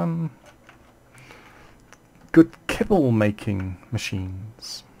have good kibble making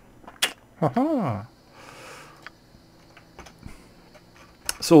machines. Haha.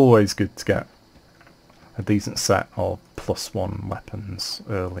 It's always good to get a decent set of +1 weapons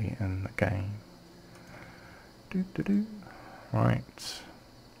early in the game. Right.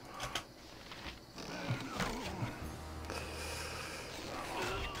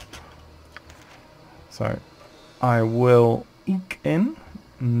 So I will eke in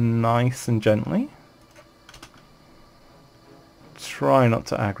nice and gently. Try not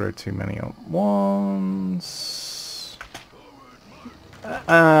to aggro too many at once.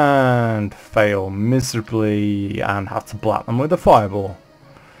 And fail miserably and have to blat them with a fireball.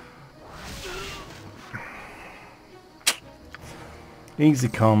 Easy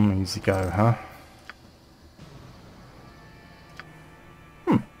come, easy go, huh?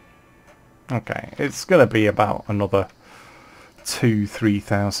 Okay, it's going to be about another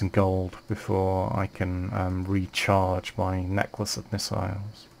 2,000-3,000 gold before I can recharge my necklace of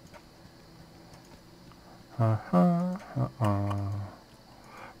missiles. Right,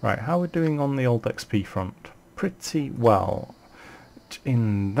 how are we doing on the old XP front? Pretty well.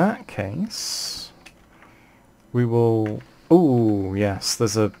 In that case, we will... Oh, yes,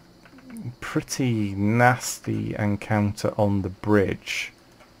 there's a pretty nasty encounter on the bridge.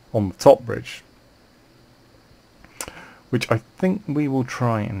 On the top bridge, which I think we will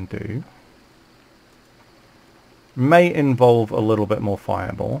try and do. May involve a little bit more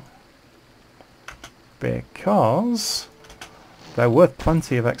fireball, because they're worth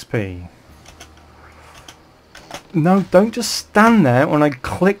plenty of XP. No, don't just stand there when I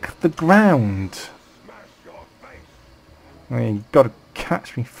click the ground. I mean, you've got to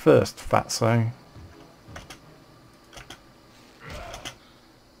catch me first, fatso.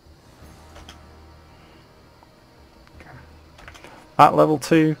 At level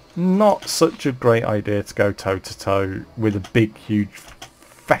 2, not such a great idea to go toe to toe with a big, huge,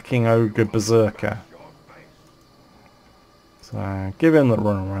 fecking ogre berserker. So give him the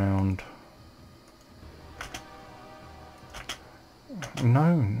run around.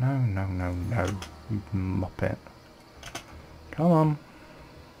 No, no, no, no, no, you muppet. Come on.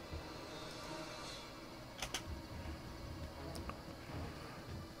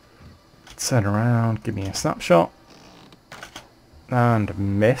 Turn around, give me a snapshot. And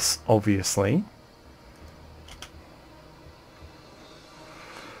miss, obviously.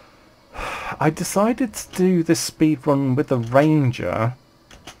 I decided to do this speedrun with a Ranger,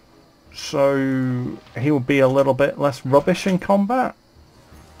 so he'll be a little bit less rubbish in combat.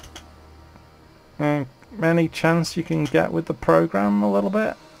 Any chance you can get with the program a little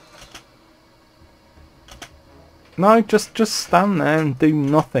bit? No, just stand there and do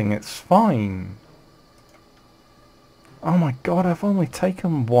nothing, it's fine. Oh my god, I've only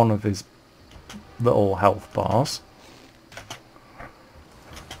taken one of his little health bars.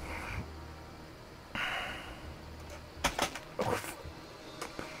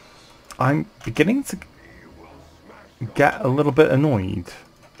 I'm beginning to get a little bit annoyed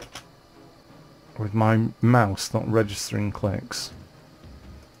with my mouse not registering clicks.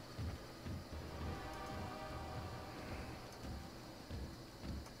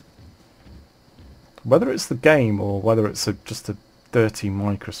 Whether it's the game or whether it's just a dirty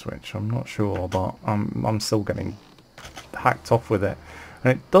microswitch, I'm not sure, but I'm still getting hacked off with it.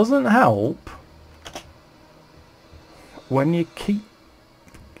 And it doesn't help when you keep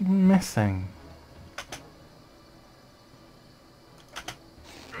missing.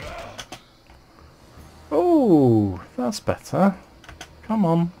 Oh, that's better. Come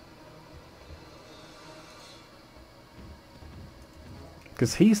on.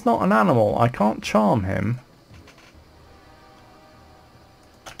 Because he's not an animal. I can't charm him.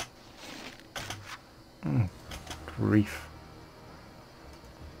 Grief.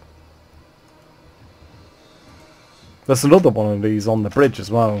 There's another one of these on the bridge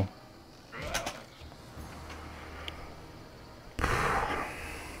as well.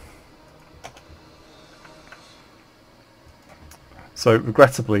 So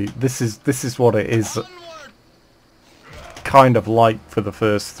regrettably, this is what it is kind of like for the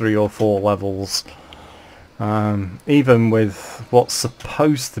first 3 or 4 levels. Even with what's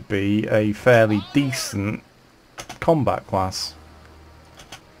supposed to be a fairly decent combat class.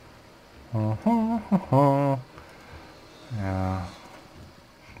 Yeah.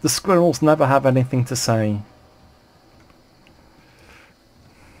 The squirrels never have anything to say,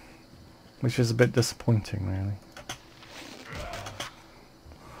 which is a bit disappointing, really.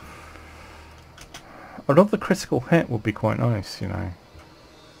 Another critical hit would be quite nice, you know.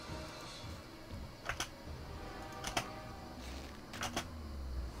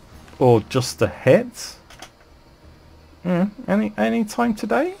 Or just a hit? Any time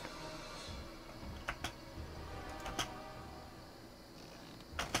today?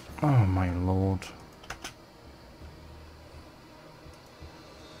 Oh my lord.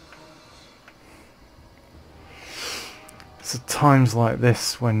 It's at times like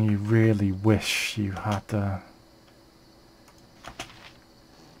this when you really wish you had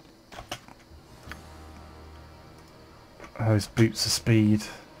those boots of speed.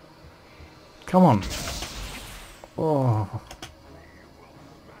 Come on. Oh.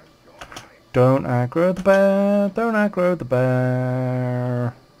 Don't aggro the bear. Don't aggro the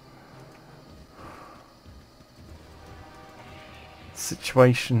bear. The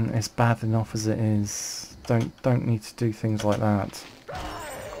situation is bad enough as it is. Don't need to do things like that.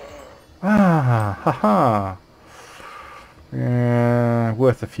 Ah, haha. Yeah,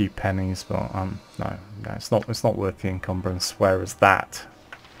 worth a few pennies, but no, it's not worth the encumbrance. Whereas that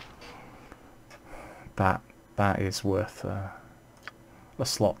is worth a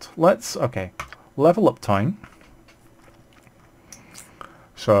slot. Okay, level up time.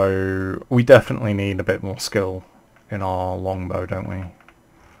 So we definitely need a bit more skill in our longbow, don't we?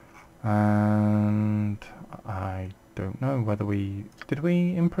 And I don't know whether did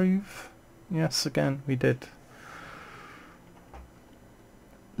we improve? Yes, again we did.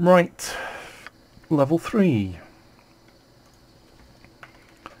 Right, level 3.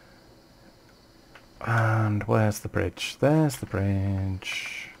 And where's the bridge? There's the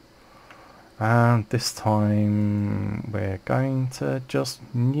bridge. And this time we're going to just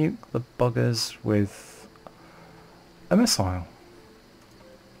nuke the buggers with a missile.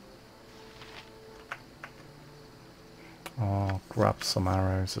 I'll grab some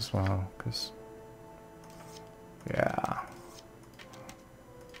arrows as well, because yeah,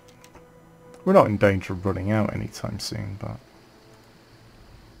 we're not in danger of running out anytime soon, but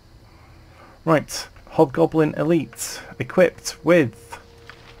right, Hobgoblin Elite equipped with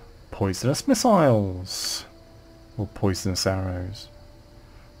poisonous missiles or poisonous arrows.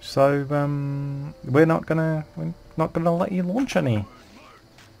 So we're not gonna let you launch any.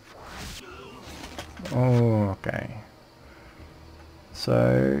 Oh, okay.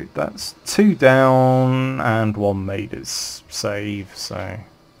 So that's 2 down and 1 made its save, so...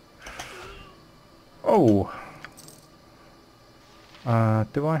 Oh!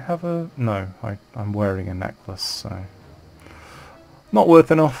 Do I have a... No, I'm wearing a necklace, so... Not worth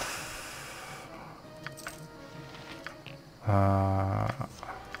enough.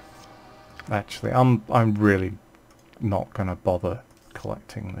 Actually, I'm really not gonna bother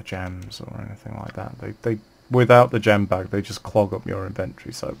collecting the gems or anything like that. They without the gem bag, they just clog up your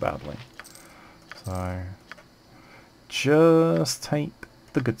inventory so badly. So, just take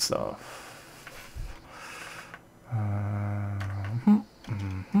the good stuff.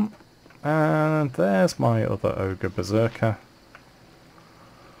 And there's my other ogre berserker.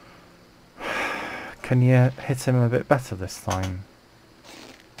 Can you hit him a bit better this time?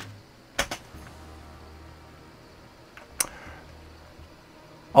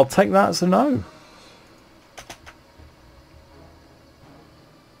 I'll take that as a no.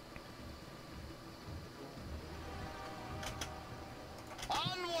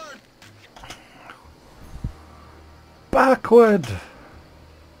 Onward! Backward!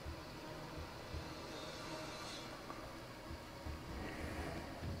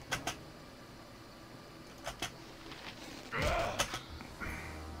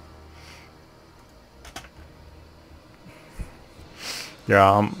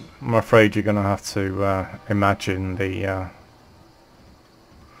 Yeah, I'm afraid you're going to have to imagine the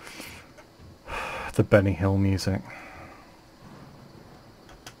Benny Hill music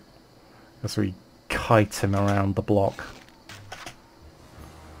as we kite him around the block,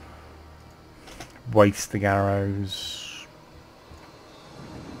 wasting arrows.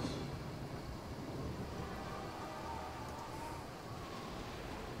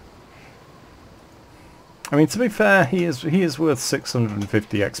 I mean, to be fair, he is worth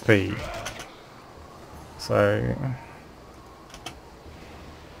 650 XP. So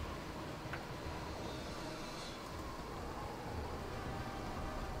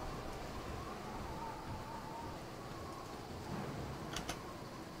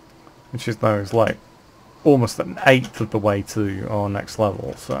which is though is like almost an eighth of the way to our next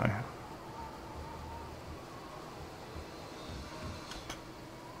level, so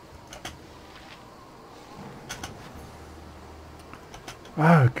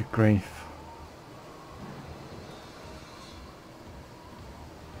oh, good grief.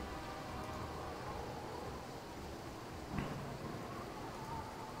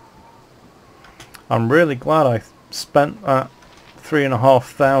 I'm really glad I spent that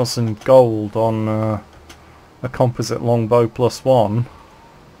 3,500 gold on a composite longbow +1.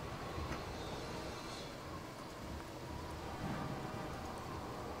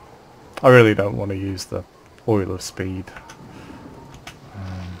 I really don't want to use the oil of speed.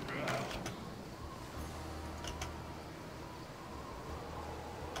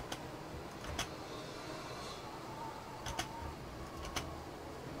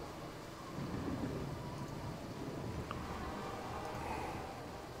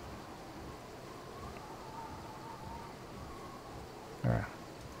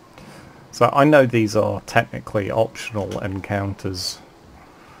 So I know these are technically optional encounters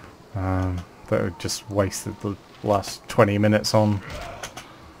that I just wasted the last 20 minutes on,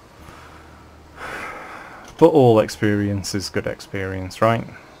 but all experience is good experience, right?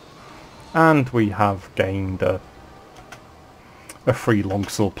 And we have gained a free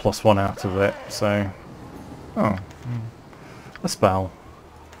longsword +1 out of it, so a spell.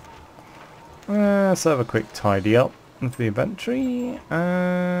 Let's have a quick tidy up of the inventory,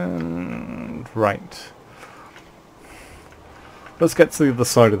 and right, let's get to the other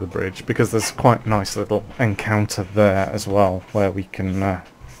side of the bridge, because there's quite a nice little encounter there as well, where we can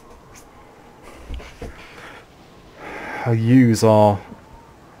use our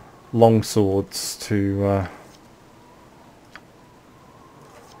longswords to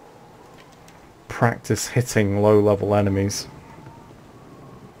practice hitting low level enemies.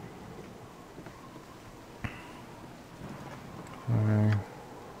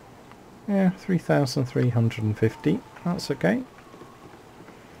 Yeah, 3,350, that's okay.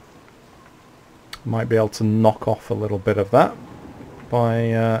 Might be able to knock off a little bit of that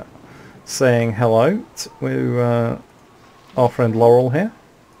by saying hello to our friend Laurel here.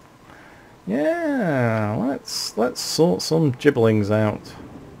 Yeah, let's sort some gibblings out.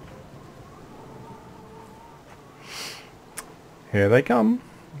 Here they come.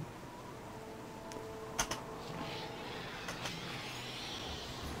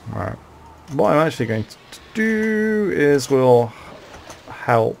 Right. What I'm actually going to do is we'll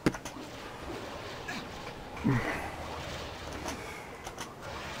help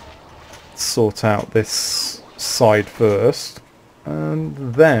sort out this side first,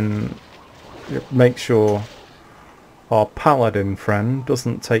 and then make sure our paladin friend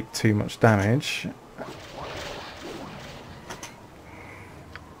doesn't take too much damage.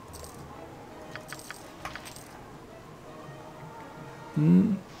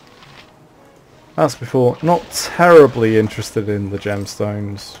 As before, not terribly interested in the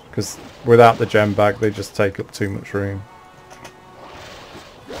gemstones, because without the gem bag they just take up too much room.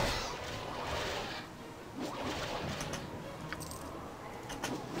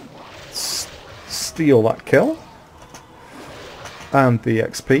 Steal that kill. And the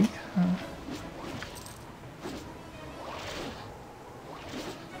XP.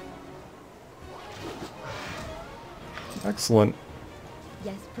 Excellent.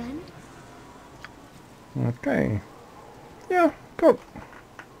 Yes, friend? Okay. Yeah, got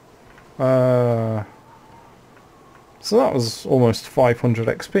So that was almost 500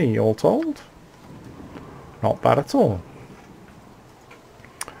 XP all told. Not bad at all.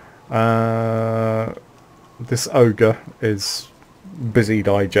 This ogre is busy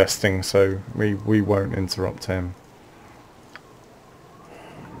digesting, so we won't interrupt him.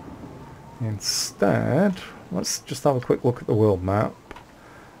 Instead, let's just have a quick look at the world map.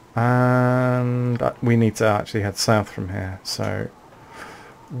 And we need to actually head south from here. So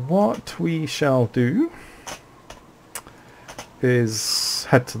what we shall do is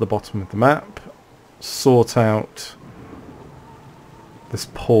head to the bottom of the map, sort out this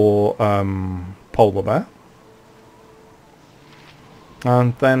poor polar bear,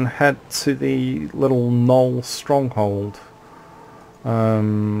 and then head to the little knoll stronghold.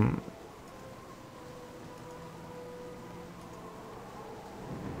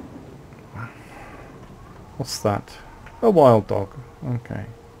 What's that? A wild dog. Okay.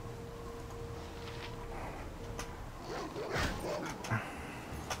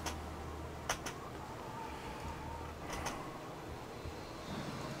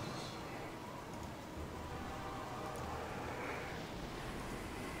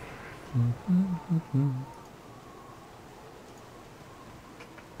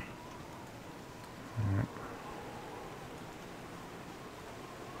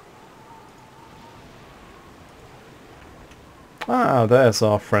 Ah, there's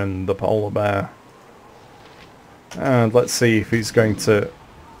our friend the polar bear. And let's see if he's going to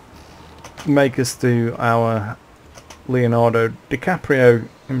make us do our Leonardo DiCaprio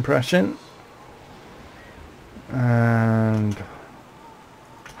impression and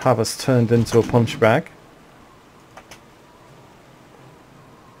have us turned into a punch bag.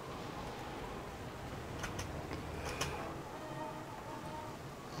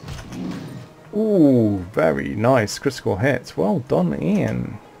 Ooh, very nice critical hit. Well done,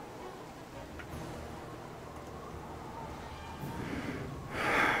 Ian.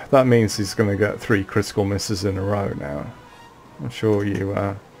 That means he's going to get 3 critical misses in a row now. I'm sure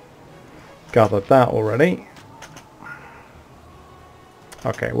you gathered that already.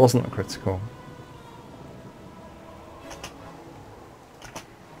 Okay, it wasn't a critical.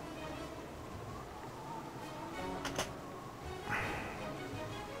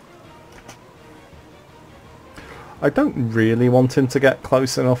 I don't really want him to get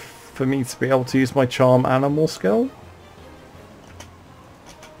close enough for me to be able to use my charm animal skill.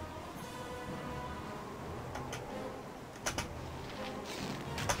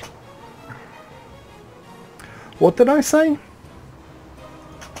 What did I say?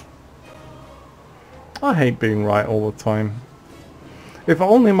 I hate being right all the time. If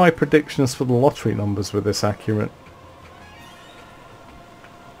only my predictions for the lottery numbers were this accurate.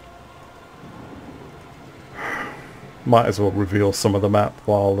 Might as well reveal some of the map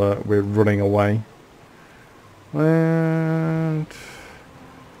while we're running away. And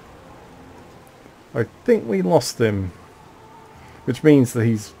I think we lost him, which means that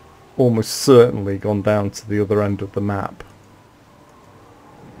he's almost certainly gone down to the other end of the map.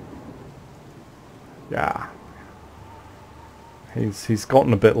 Yeah. He's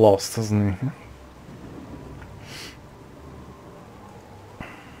gotten a bit lost, hasn't he?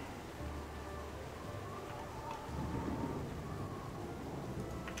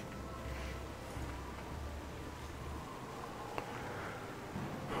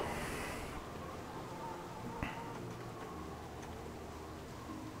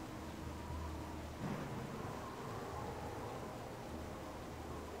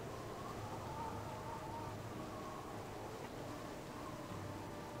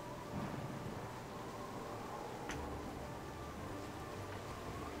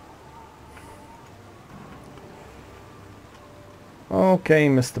 Okay,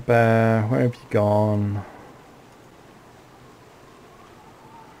 Mr. Bear, where have you gone?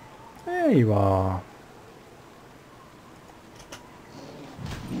 There you are.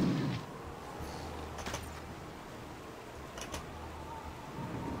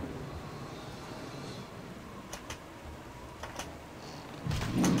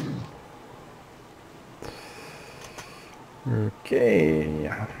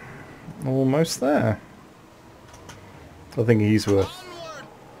 Okay, almost there. I think he's worth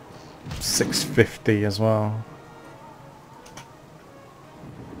 650 as well.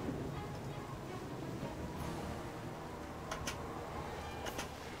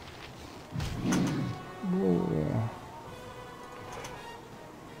 Ooh.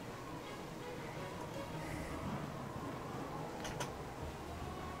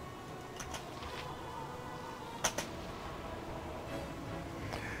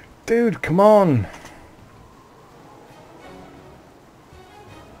 Dude, come on!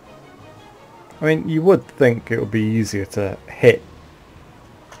 I mean, you would think it would be easier to hit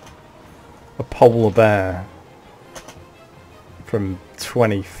a polar bear from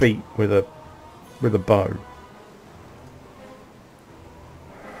 20 feet with a bow.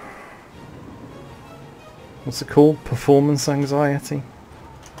 What's it called? Performance anxiety?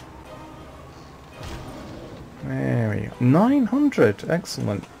 There we go. 900!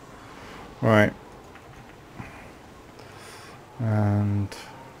 Excellent. Right. And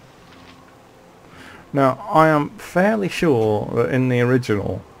now I am fairly sure that in the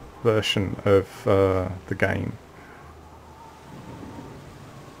original version of the game,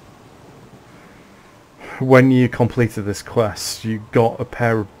 when you completed this quest, you got a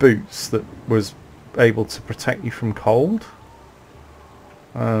pair of boots that was able to protect you from cold.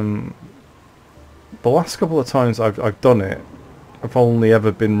 The last couple of times I've done it, I've only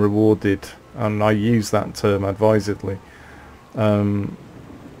ever been rewarded, and I use that term advisedly,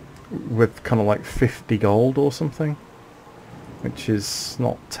 with kind of like 50 gold or something, which is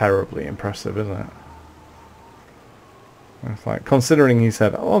not terribly impressive, is it? It's like, considering he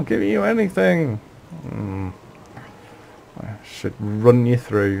said, "Oh, I'll give you anything," I should run you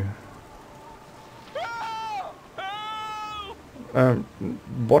through.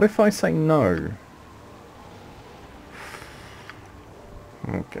 What if I say no?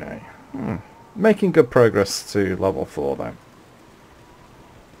 Okay. Making good progress to level 4 though.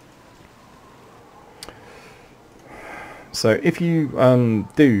 So if you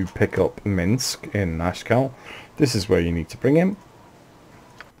do pick up Minsk in Nashkel, this is where you need to bring him.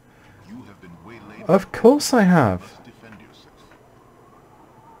 You have been waylaid. Of course I have. Must defend yourself.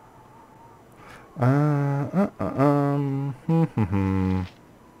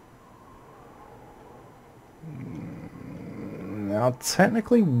 Now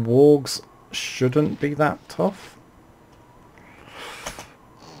technically wargs shouldn't be that tough.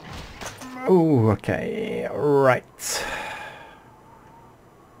 Oh, okay, right.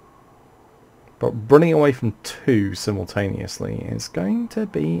 But running away from 2 simultaneously is going to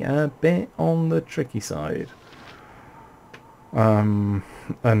be a bit on the tricky side. And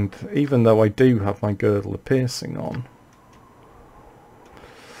even though I do have my girdle of piercing on,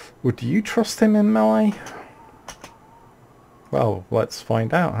 would you trust him in melee? Well, let's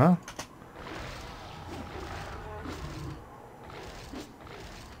find out, huh?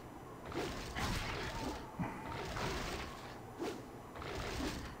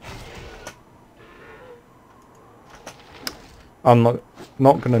 I'm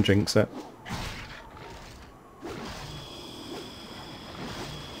not gonna jinx it.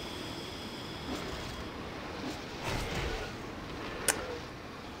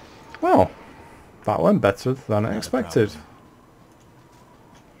 Well, that went better than I expected.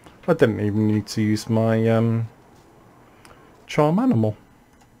 I didn't even need to use my charm animal.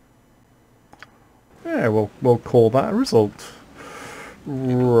 Yeah, we'll call that a result.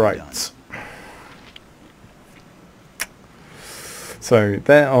 Right. So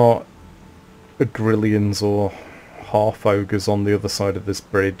there are Agrillians or half ogres on the other side of this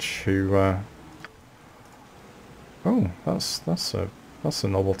bridge who oh, that's a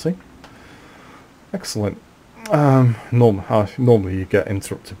novelty. Excellent. Normally you get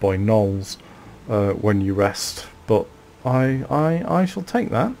interrupted by gnolls when you rest, but I shall take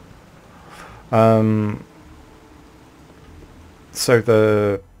that.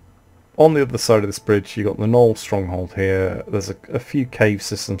 So on the other side of this bridge you got the gnoll stronghold here. There's a few cave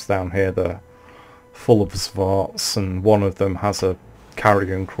systems down here that are full of svarts, and one of them has a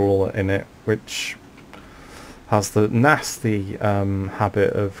carrion crawler in it, which has the nasty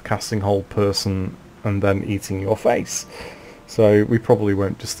habit of casting hold person and then eating your face. So we probably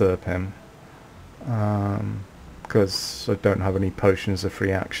won't disturb him, because I don't have any potions of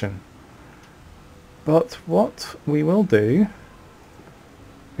free action. But what we will do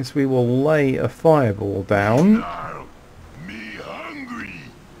is we will lay a fireball down Me hungry.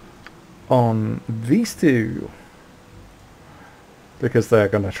 on these two, because they're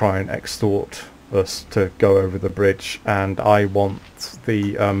going to try and extort us to go over the bridge, and I want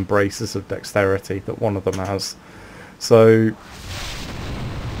the braces of dexterity that one of them has. So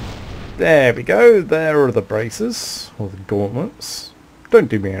there we go, there are the braces, or the gauntlets. Don't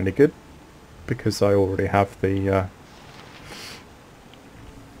do me any good, because I already have the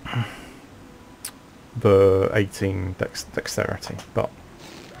 18 dexterity, but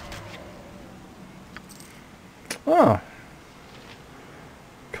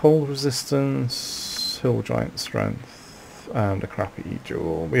cold resistance, hill giant strength, and a crappy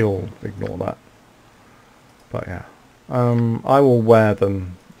jewel. We'll ignore that. But yeah, I will wear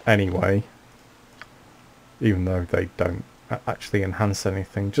them anyway, even though they don't actually enhance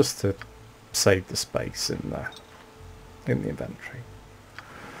anything, just to save the space in the inventory.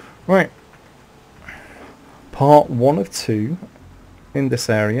 Right. Part 1 of 2 in this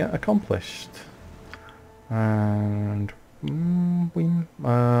area accomplished. And we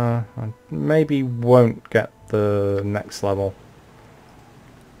maybe won't get the next level.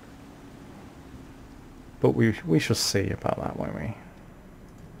 But we shall see about that, won't we?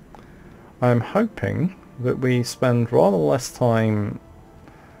 I'm hoping that we spend rather less time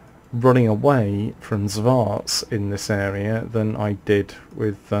running away from Zvarts in this area than I did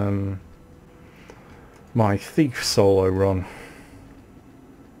with my thief solo run.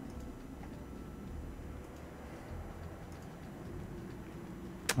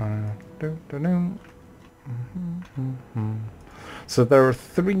 So there are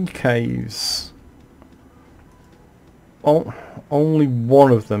 3 caves. Only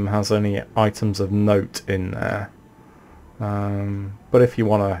one of them has any items of note in there. But if you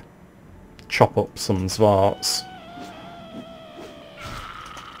want to chop up some Zvarts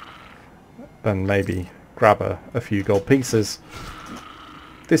and maybe grab a few gold pieces,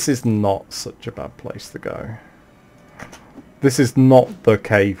 this is not such a bad place to go. This is not the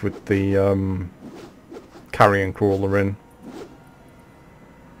cave with the carrion crawler in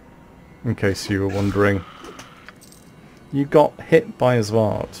case you were wondering. You got hit by a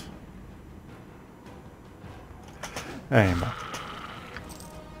Zvart. Anyway.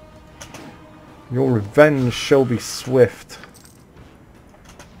 Your revenge shall be swift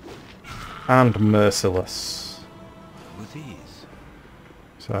and merciless. With ease.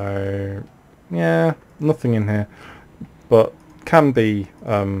 So, yeah, nothing in here. But can be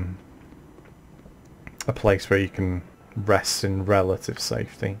a place where you can rest in relative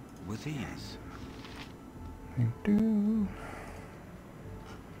safety. With ease.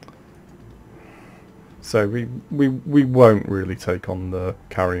 So we won't really take on the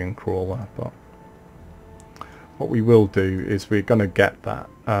carrion crawler, but what we will do is we're going to get that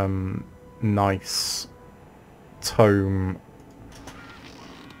nice tome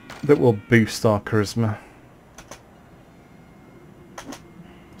that will boost our charisma.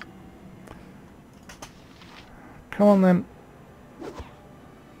 Come on then.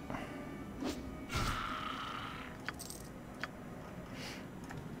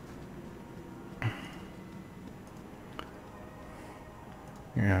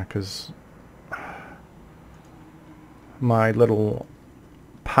 Yeah, because my little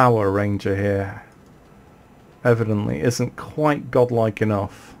power ranger here evidently isn't quite godlike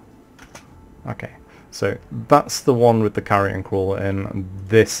enough. Okay, so that's the one with the carrion crawler in, and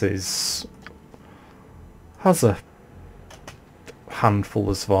this has a handful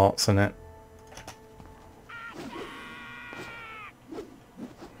of Zvarts in it.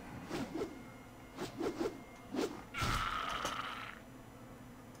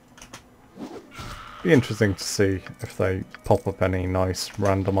 Be interesting to see if they pop up any nice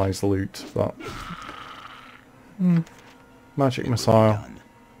randomized loot, but magic missile.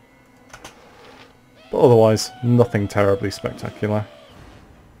 But otherwise, nothing terribly spectacular.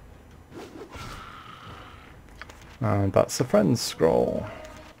 And that's the friend's scroll.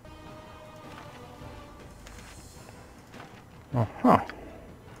 Aha.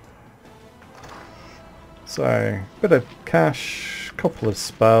 So, bit of cash, couple of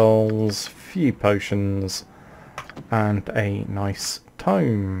spells, few potions, and a nice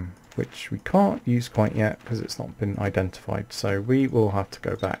tome, which we can't use quite yet because it's not been identified. So we will have to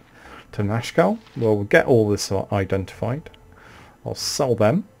go back to Nashkel. We'll get all this identified. I'll sell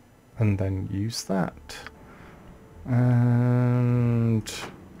them and then use that. And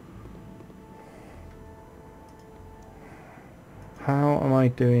how am I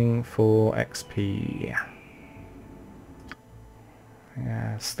doing for XP?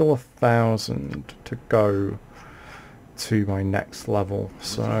 Yeah, still 1,000 to go to my next level,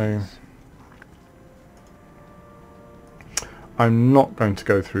 so I'm not going to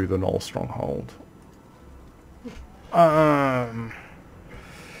go through the Knoll Stronghold.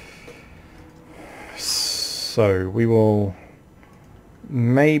 So we will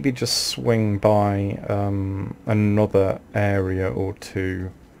maybe just swing by another area or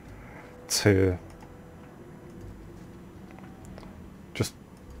two to just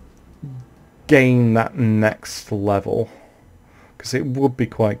gain that next level, because it would be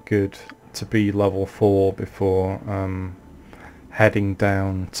quite good to be level 4 before heading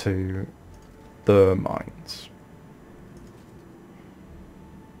down to the mines.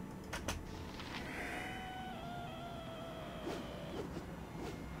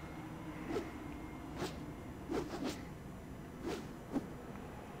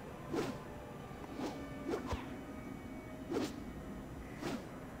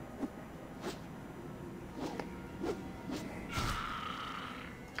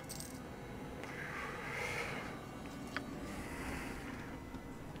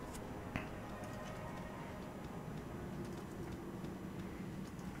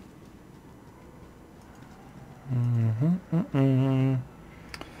 So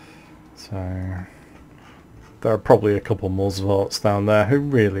there are probably a couple more Zvarts down there who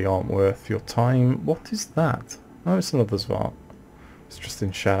really aren't worth your time. What is that? Oh, it's another Zvart. It's just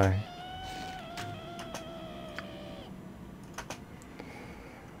in shadow.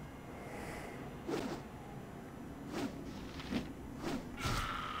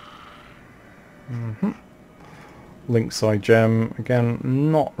 Lynx Eye Gem, again,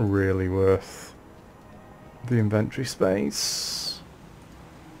 not really worth the inventory space.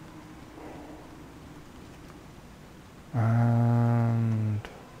 And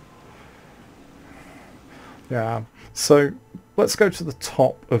yeah, so let's go to the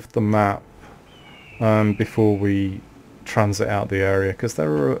top of the map before we transit out the area, because there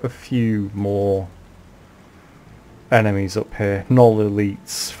are a few more enemies up here, null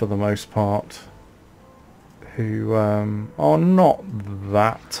elites for the most part, who are not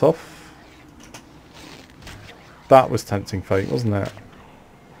that tough. That was tempting fate, wasn't it?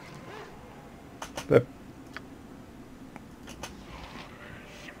 They're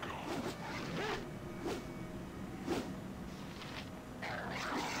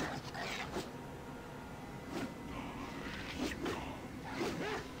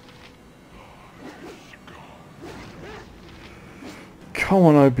come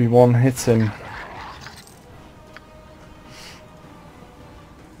on, Obi-Wan, hit him.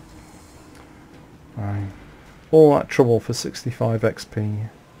 Right. All that trouble for 65 XP.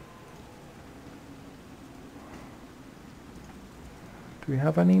 Do we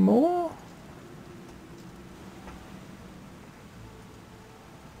have any more?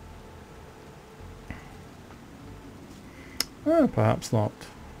 Oh, perhaps not.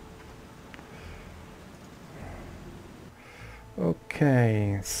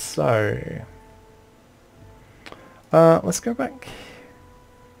 Okay, so let's go back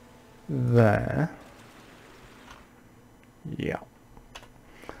there. Yeah,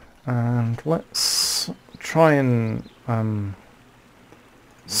 and let's try and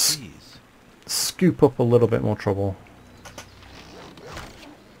scoop up a little bit more trouble.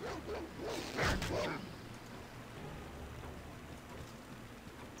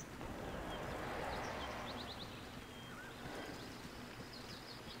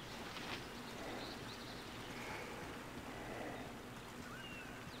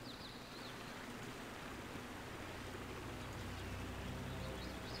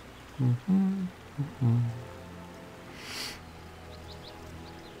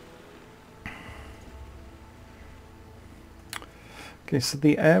 Okay, so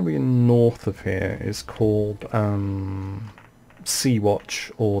the area north of here is called Sea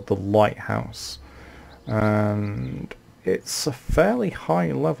Watch, or the Lighthouse, and it's a fairly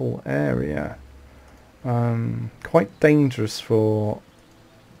high level area, quite dangerous for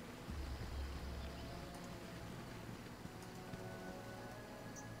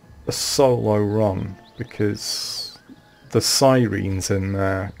a solo run, because the sirens in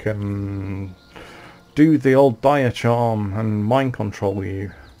there can do the old dire charm and mind control you.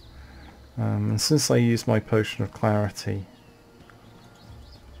 And since I used my potion of clarity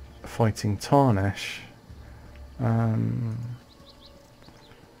fighting Tarnesh,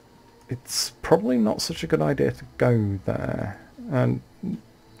 it's probably not such a good idea to go there. And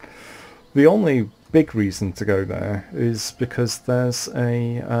the only big reason to go there is because there's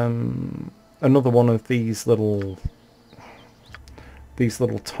a another one of these little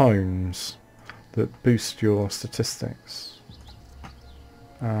tomes that boost your statistics.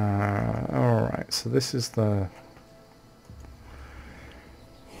 Alright, so this is the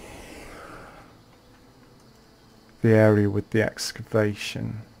area with the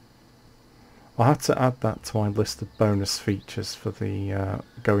excavation. I'll have to add that to my list of bonus features for the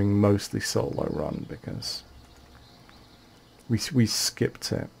going mostly solo run, because we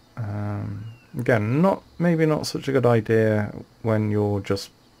skipped it. Again, maybe not such a good idea when you're just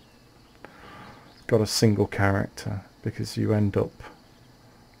got a single character, because you end up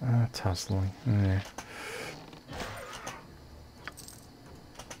Tasloi. Yeah.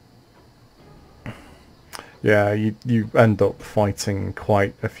 Yeah, you end up fighting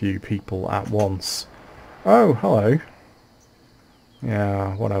quite a few people at once. Oh, hello.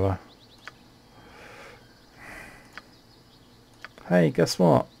 Yeah, whatever. Hey, guess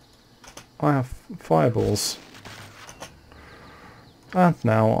what? I have fireballs. And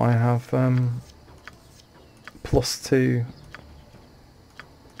now I have +2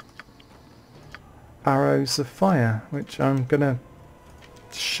 arrows of fire, which I'm gonna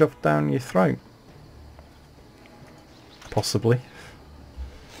shove down your throat. Possibly.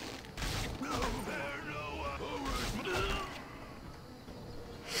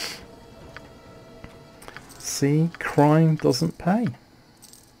 See, crime doesn't pay.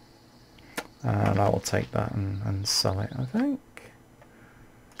 And I will take that and sell it, I think.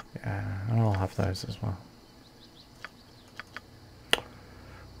 Yeah, and I'll have those as well.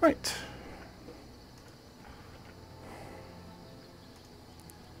 Right.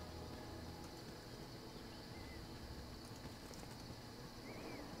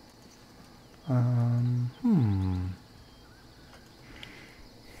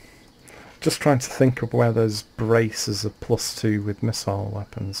 Just trying to think of where those braces of +2 with missile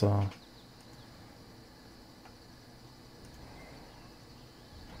weapons are.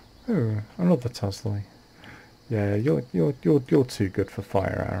 Oh, another Tosley. Yeah, you're too good for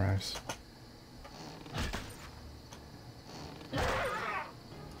fire arrows.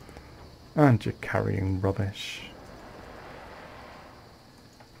 And you're carrying rubbish.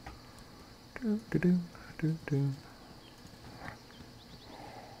 Do do do do do.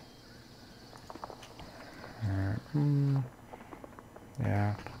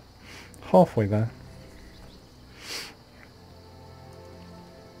 Yeah, halfway there.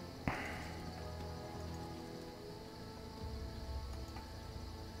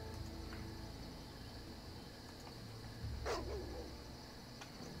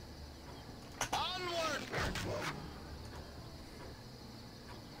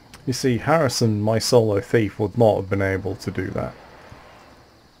 You see, Harrison, my solo thief, would not have been able to do that.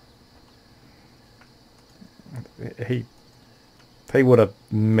 He would have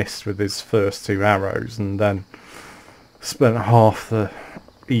missed with his first 2 arrows and then spent half the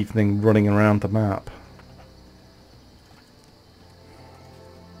evening running around the map.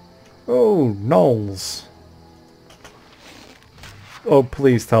 Oh, gnolls. Oh,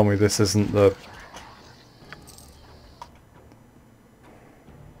 please tell me this isn't the...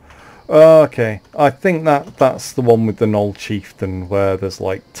 Okay, I think that's the one with the Gnoll Chieftain where there's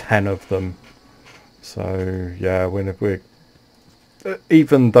like 10 of them. So yeah, we're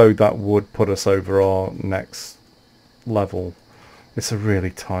even though that would put us over our next level, it's a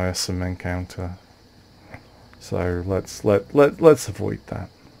really tiresome encounter. So let's avoid that.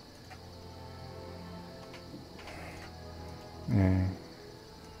 Yeah,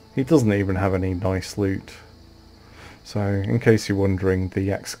 he doesn't even have any nice loot. So in case you're wondering,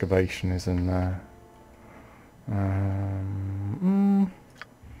 the excavation is in there.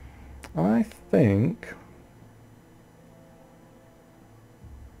 I think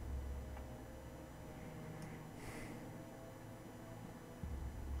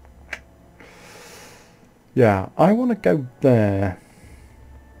yeah, I want to go there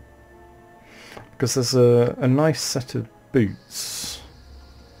because there's a nice set of boots.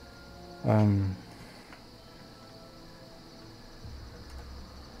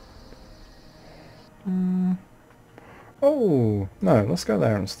 Oh no, let's go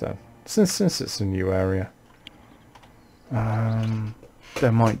there instead. Since it's a new area,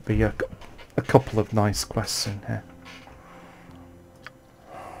 there might be a couple of nice quests in here.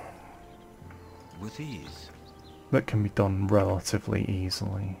 With ease. That can be done relatively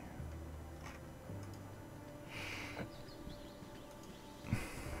easily.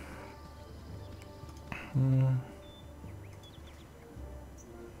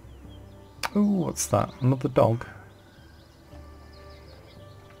 Oh, what's that? Another dog?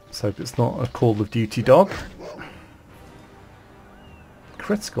 Let's hope it's not a Call of Duty dog.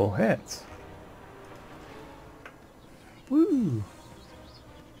 Critical hit. Woo!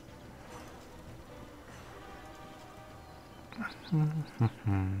 So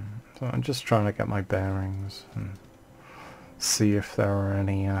I'm just trying to get my bearings and see if there are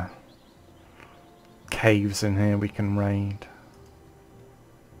any caves in here we can raid.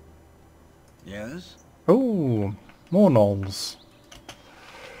 Yes? Oh, more gnolls.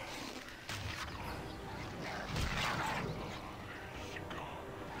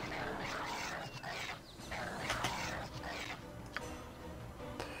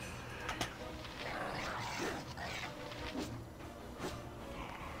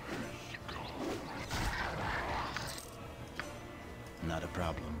 Not a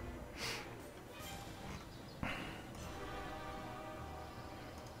problem.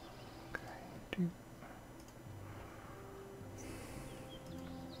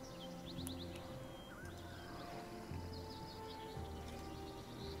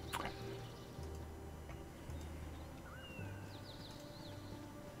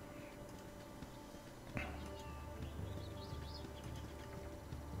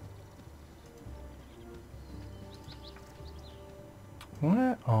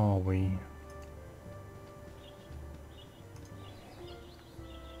 Where are we?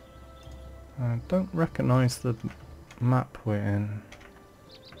 I don't recognise the map we're in.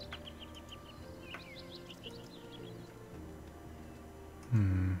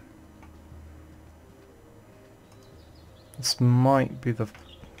 This might be the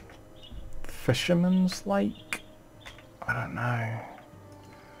Fisherman's Lake? I don't know.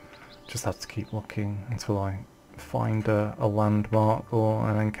 Just have to keep looking until I find a landmark or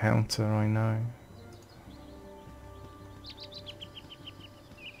an encounter I know.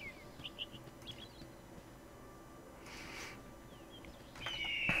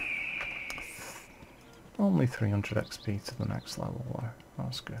 Only 300 XP to the next level though,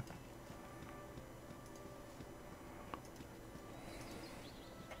 that's good.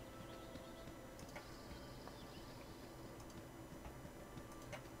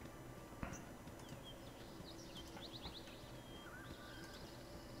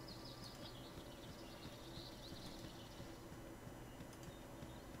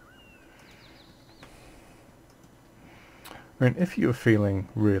 I mean, if you were feeling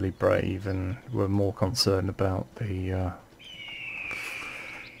really brave and were more concerned about the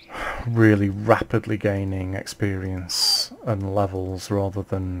really rapidly gaining experience and levels rather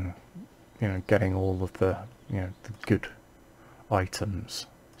than, you know, getting all of the, you know, the good items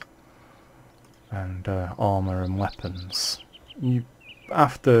and armor and weapons, you,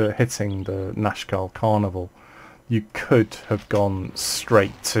 after hitting the Nashkel Carnival, you could have gone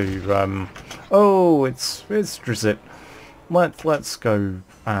straight to oh, it's Drizzt. Let's go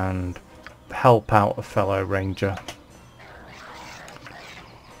and help out a fellow ranger.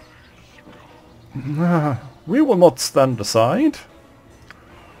 We will not stand aside.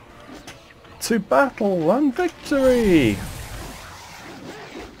 To battle and victory!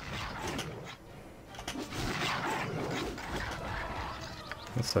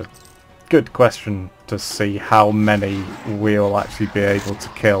 That's a good question to see how many we'll actually be able to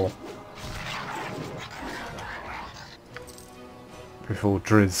kill before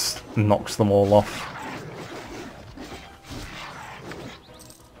Drizzt knocks them all off.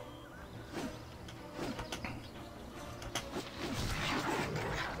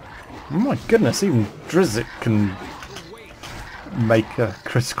 Oh my goodness, even Drizzt can make a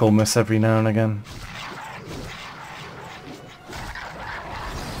critical miss every now and again.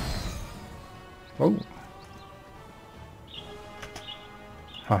 Oh.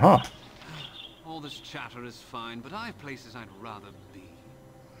 Haha. All this chatter is fine, but I've places I'd rather be.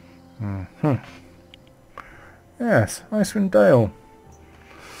 Yes, Icewind Dale.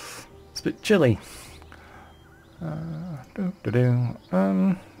 It's a bit chilly.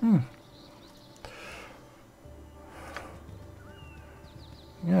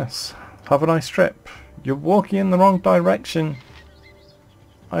 Yes, have a nice trip. You're walking in the wrong direction.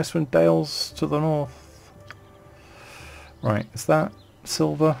 Icewind Dale's to the north. Right, is that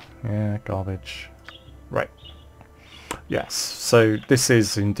silver? Yeah, garbage. Right. Yes, so this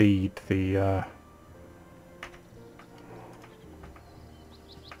is indeed the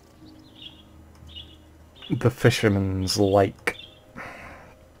Fisherman's Lake.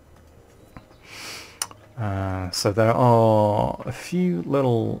 So there are a few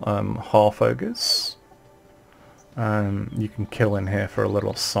little half ogres you can kill in here for a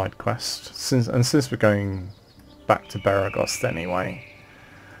little side quest. Since we're going back to Beregost anyway,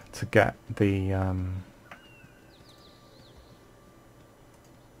 to get the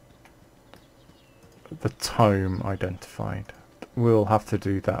tome identified. We'll have to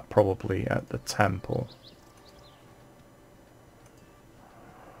do that probably at the temple.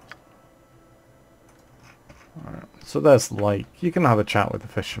 Alright, so there's the lake. You can have a chat with the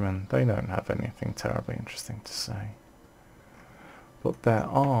fishermen. They don't have anything terribly interesting to say. But there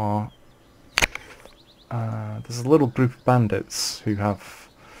are... there's a little group of bandits who have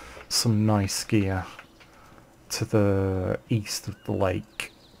some nice gear to the east of the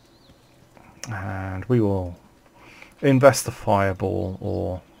lake. And we will invest a fireball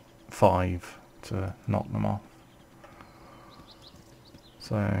or 5 to knock them off.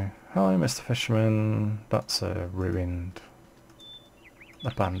 So, hello Mr. Fisherman. That's a ruined,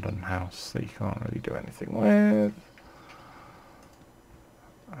 abandoned house that you can't really do anything with.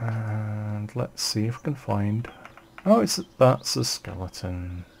 And let's see if we can find... Oh, that's a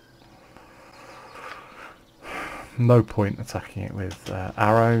skeleton. No point attacking it with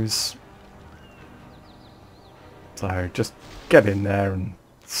arrows. So just get in there and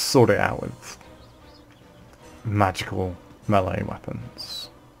sort it out with magical melee weapons.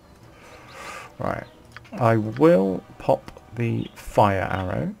 Right, I will pop the fire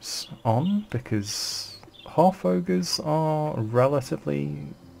arrows on because half ogres are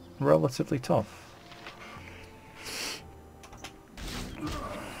relatively tough.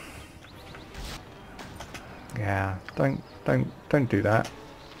 Yeah, don't do that.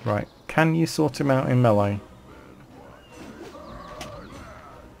 Right, can you sort him out in melee?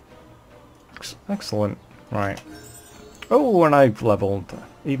 Excellent. Right. Oh, and I've leveled.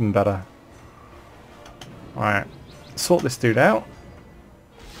 Even better. Alright. Sort this dude out.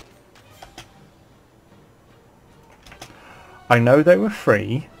 I know they were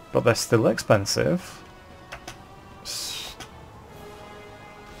free, but they're still expensive.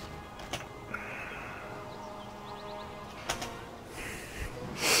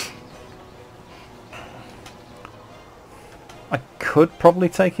 I could probably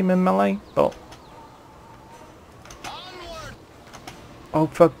take him in melee, but... Oh,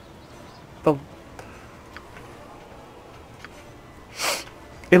 for the...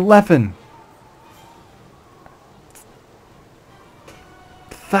 11!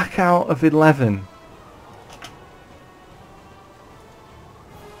 Back out of 11.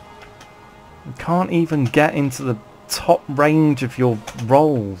 You can't even get into the top range of your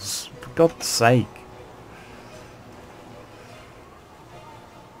rolls. For God's sake.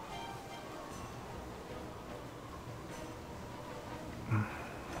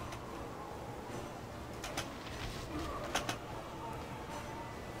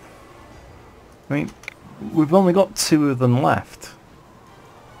 I mean, we've only got 2 of them left.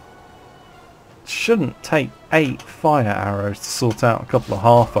 Shouldn't take 8 fire arrows to sort out a couple of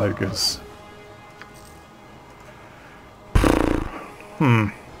half ogres.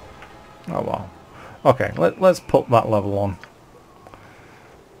 Oh well. Okay, let's put that level on.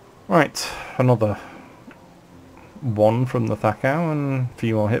 Right, another 1 from the Thakao and a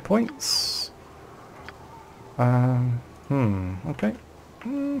few more hit points. Okay.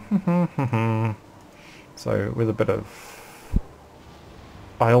 So with a bit of...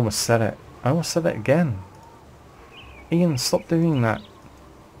 I almost said it. I almost said it again. Ian, stop doing that.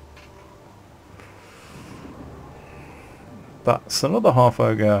 That's another half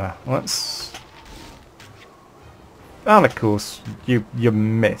ogre. Let's... And of course, you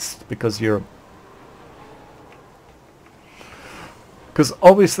missed because you're... Because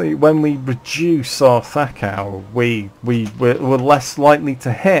obviously when we reduce our Thakao, we're less likely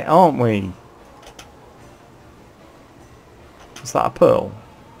to hit, aren't we? Is that a pearl?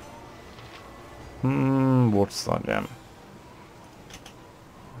 Water slide gem.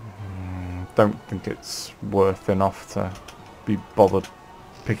 Don't think it's worth enough to be bothered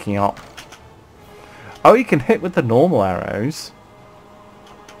picking up. Oh, you can hit with the normal arrows.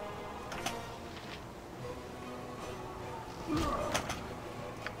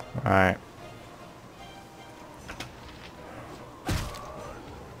 Right.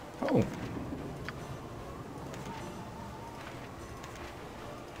 Oh.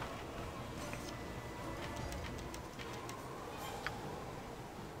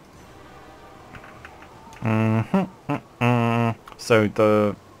 So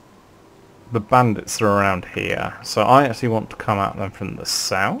the bandits are around here. So I actually want to come at them from the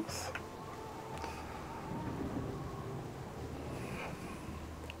south.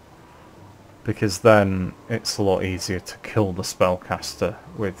 Because then it's a lot easier to kill the spellcaster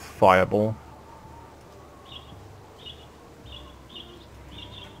with Fireball.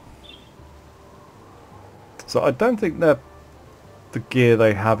 So I don't think the gear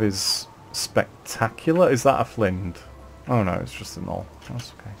they have is spectacular. Is that a flint? Oh no, it's just a knoll.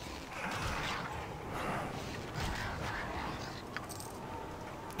 That's okay.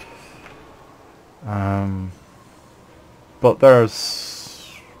 But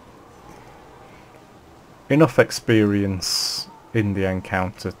there's enough experience in the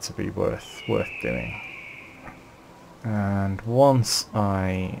encounter to be worth doing. And once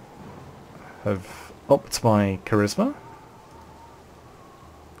I have upped my charisma,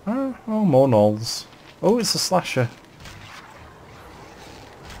 oh, more gnolls. Oh, it's a slasher.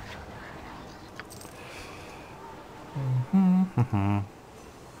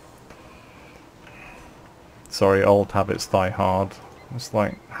 Sorry, old habits die hard. It's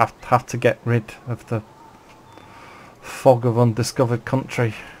like have to get rid of the fog of undiscovered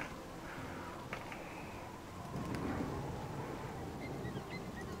country.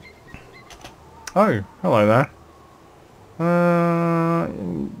 Oh, hello there.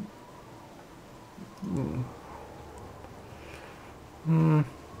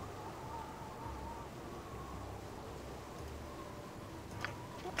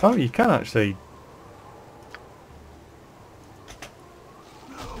 Oh, you can actually...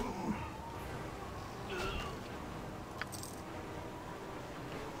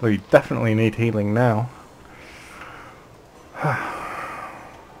 Well, you definitely need healing now.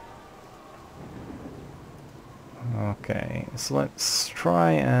 Okay, so let's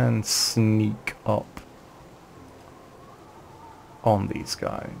try and sneak up on these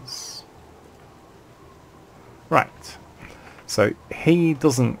guys. Right. So he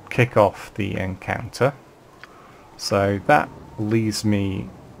doesn't kick off the encounter. So that leaves me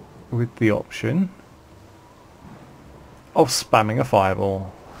with the option of spamming a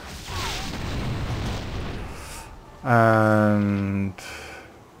fireball. And...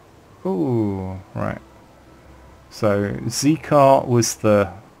 ooh, right. So Zikar was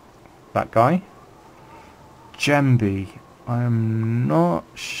that guy. Gembi, I am not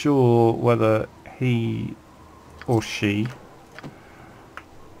sure whether he or she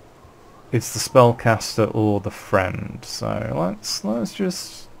is the spellcaster or the friend. So let's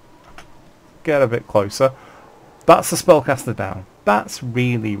just get a bit closer. That's the spellcaster down. That's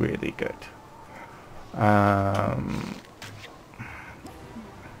really, really good.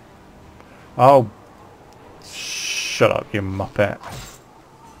 Oh, shut up, you muppet.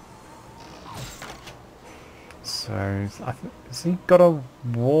 So, has he got a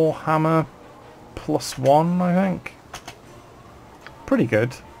Warhammer +1, I think? Pretty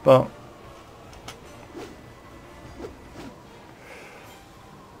good, but...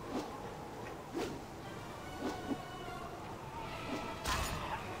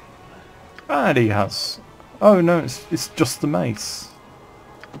 and he has... oh no, it's just the mace.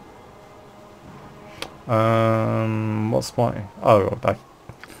 What's my... oh,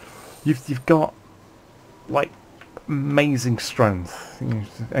 you've got, like, amazing strength.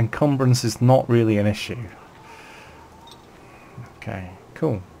 Encumbrance is not really an issue. Okay,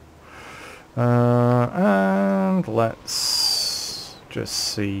 cool. And let's just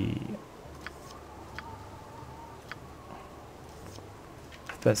see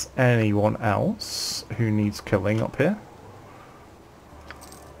if there's anyone else who needs killing up here.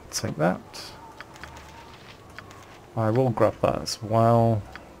 Take that. I will grab that as well.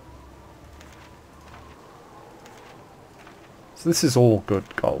 So this is all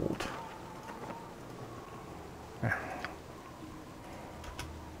good gold.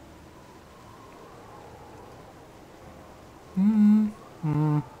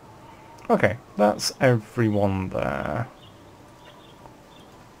 Okay, that's everyone there.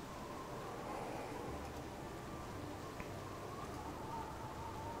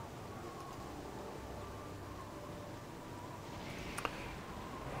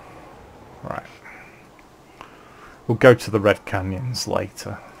 Right. We'll go to the Red Canyons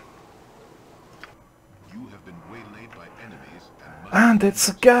later. You have been waylaid by enemies And it's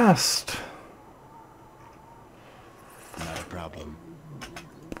a ghast! Not a problem.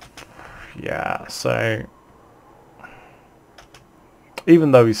 Yeah, so...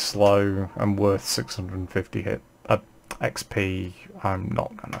 even though he's slow and worth 650 XP, I'm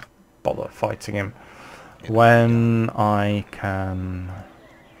not gonna bother fighting him. When I can...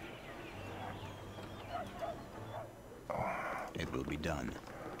 It will be done.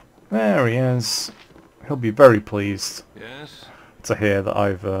 there he is. He'll be very pleased Yes? to hear that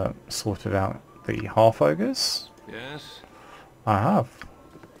I've sorted out the half-ogres. Yes? I have.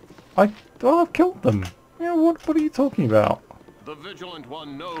 I've killed them. Yeah, what are you talking about? The Vigilant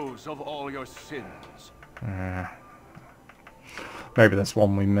One knows of all your sins. Maybe there's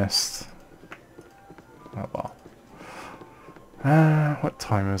one we missed. Oh well. What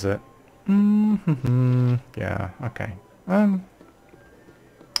time is it? Yeah, okay.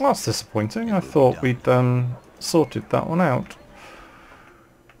 That's disappointing. I thought we'd sorted that one out.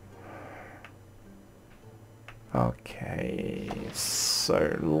 Okay,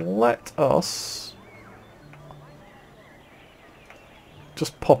 so let us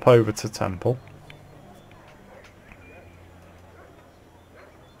just pop over to Temple.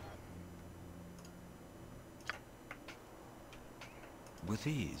 With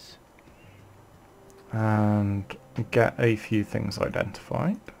ease. And get a few things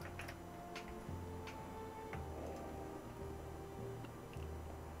identified.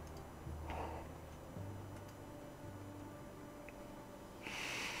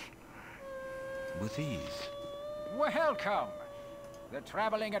 With ease. Welcome. The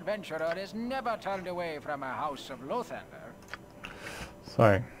traveling adventurer is never turned away from a house of Lothander.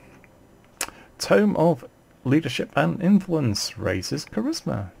 So, Tome of Leadership and Influence raises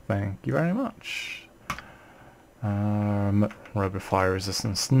charisma. Thank you very much. Robot fire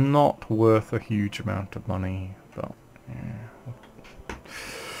resistance, not worth a huge amount of money, but yeah.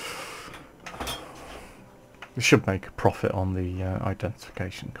 We should make a profit on the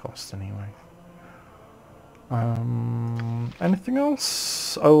identification cost anyway. Anything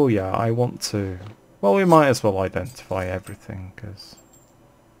else? Oh yeah, I want to... well, we might as well identify everything, because...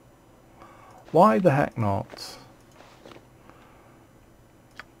 why the heck not?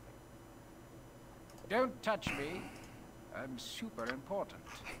 Don't touch me. I'm super important.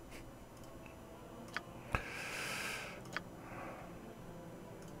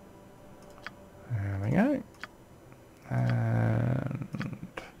 There we go. And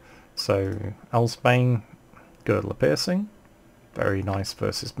so Elsbane, Girdle of Piercing. Very nice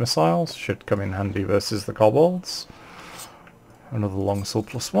versus missiles. Should come in handy versus the kobolds. Another longsword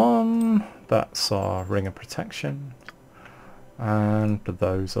 +1. That's our Ring of Protection. And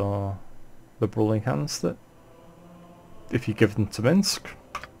those are the Brawling Hands that, if you give them to Minsk,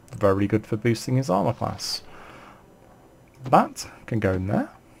 very good for boosting his armor class. That can go in there.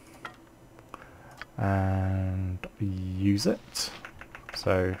 And use it.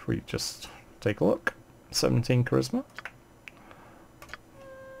 So if we just take a look. 17 charisma.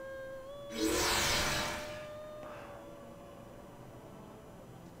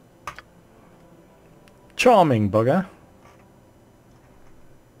 Charming bugger.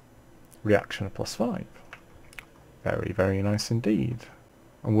 Reaction of +5. Very, very nice indeed.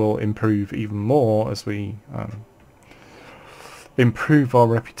 And will improve even more as we improve our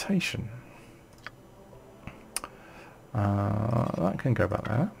reputation. That can go back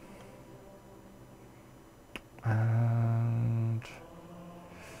there. And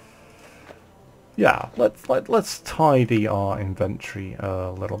yeah, let's tidy our inventory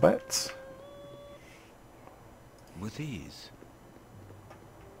a little bit. With ease.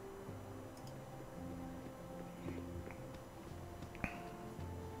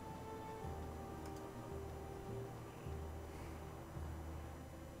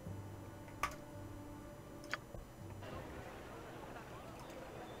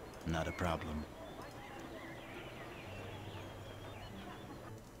 Not a problem.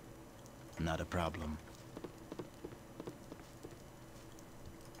 Not a problem.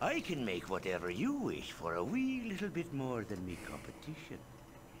 I can make whatever you wish for a wee little bit more than me competition.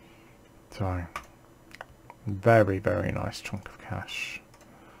 So, very, very nice chunk of cash.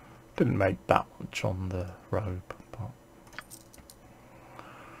 Didn't make that much on the robe, but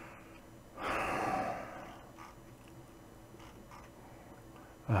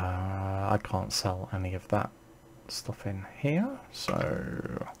I can't sell any of that stuff in here,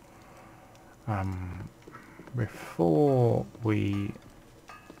 so before we...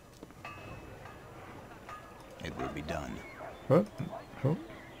 It will be done. Oh, oh,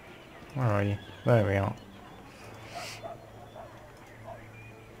 where are you? There we are.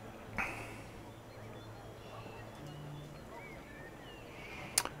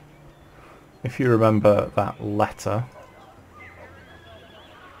 If you remember that letter,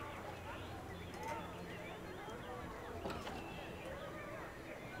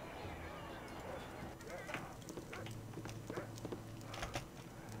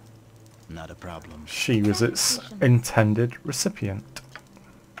 Not a problem. she was its intended recipient.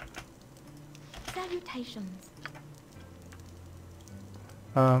 Salutations.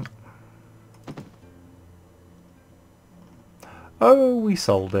 Oh, we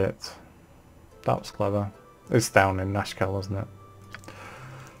sold it. That was clever. It's down in Nashkel, isn't it?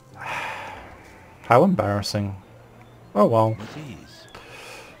 How embarrassing. Oh well. With ease.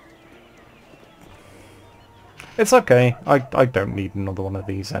 It's okay. I don't need another one of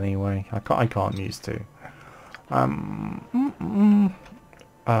these anyway. I can't use two.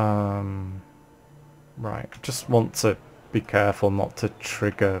 Right. Just want to be careful not to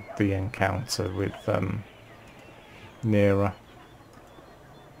trigger the encounter with Nera.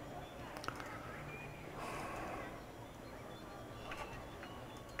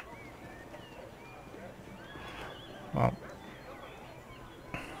 Well,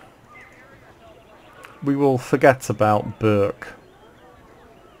 we will forget about Burke.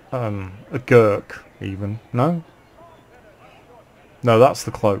 A Gurk, even. No? No, that's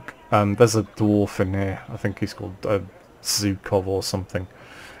the cloak. There's a dwarf in here. I think he's called Zukov or something.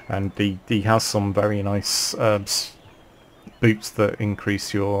 And he has some very nice boots that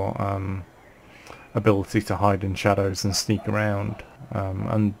increase your ability to hide in shadows and sneak around.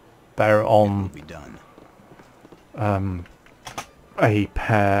 And they're on Be done. a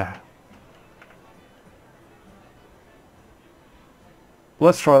pair.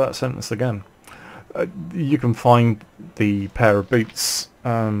 Let's try that sentence again. You can find the pair of boots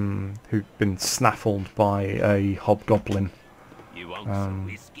who've been snaffled by a hobgoblin. You want some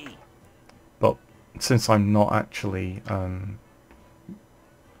whiskey? But since I'm not actually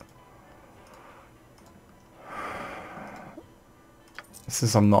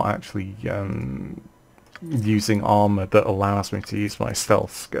using armor that allows me to use my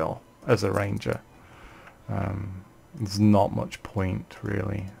stealth skill as a ranger, there's not much point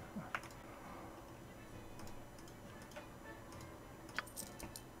really.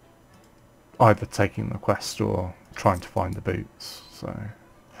 Either taking the quest or trying to find the boots. So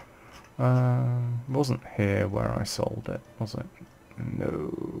it wasn't here where I sold it, was it?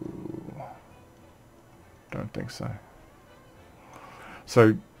 No. don't think so.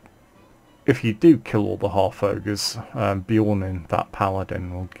 So, if you do kill all the half ogres, Bjornin, that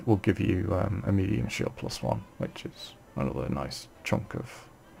paladin, will give you a medium shield +1, which is another nice chunk of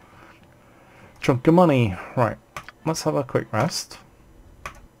money. Right, let's have a quick rest.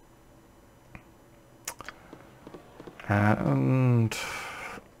 And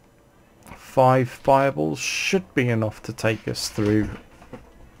 5 fireballs should be enough to take us through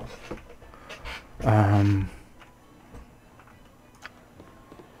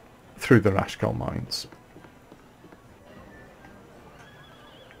through the Nashkel mines.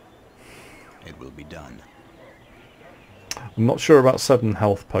 It will be done. I'm not sure about 7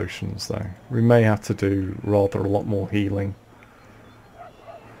 health potions though. We may have to do rather a lot more healing.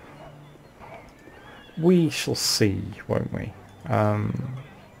 We shall see, won't we?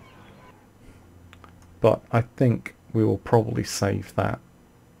 But I think we will probably save that,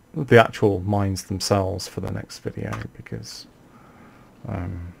 the actual mines themselves, for the next video, because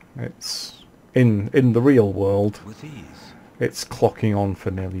it's in the real world. With ease. It's clocking on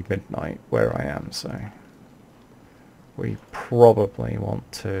for nearly midnight where I am, so we probably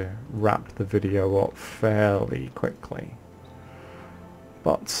want to wrap the video up fairly quickly.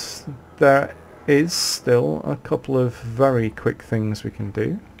 But there is still a couple of very quick things we can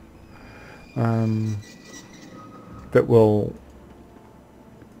do that will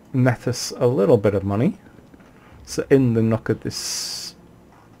net us a little bit of money. So in the nook of this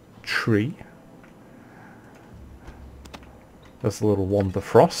tree there's a little Wander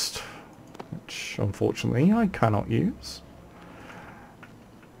Frost, which unfortunately I cannot use.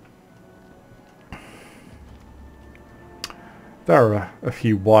 There are a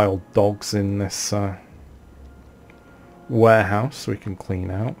few wild dogs in this warehouse we can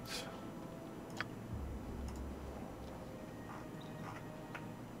clean out.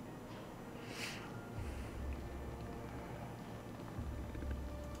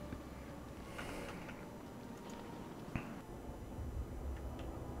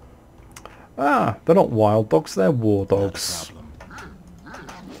 Ah, they're not wild dogs, they're war dogs.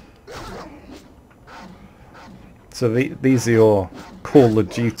 So these are your Call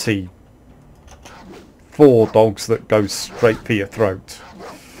of Duty 4 dogs that go straight for your throat.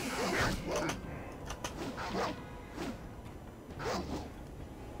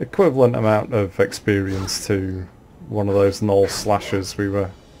 Equivalent amount of experience to one of those gnoll slashers we were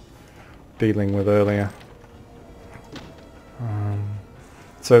dealing with earlier.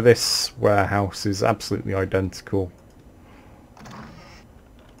 So this warehouse is absolutely identical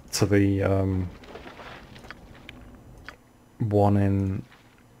to the one in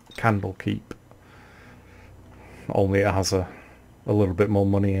Candlekeep, only it has a little bit more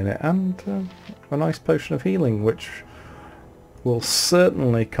money in it and a nice potion of healing, which will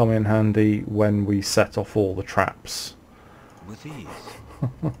certainly come in handy when we set off all the traps. With ease.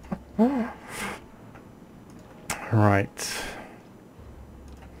 Right.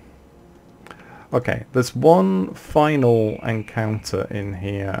 Okay, there's one final encounter in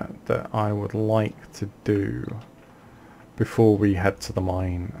here that I would like to do before we head to the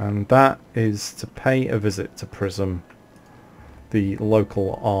mine, and that is to pay a visit to Prism, the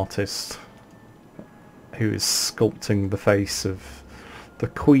local artist who is sculpting the face of the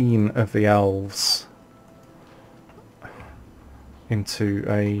Queen of the Elves into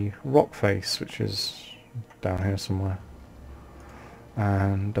a rock face, which is down here somewhere.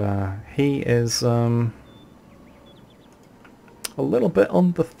 And he is a little bit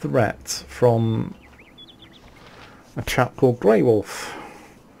under threat from a chap called Grey Wolf,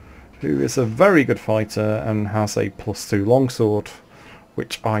 who is a very good fighter and has a +2 longsword,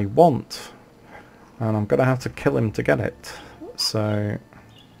 which I want, and I'm gonna have to kill him to get it. So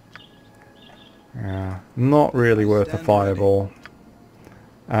yeah, not really worth a fireball,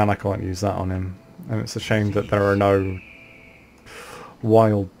 and I can't use that on him, and it's a shame that there are no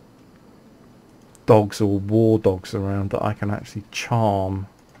wild dogs or war dogs around that I can actually charm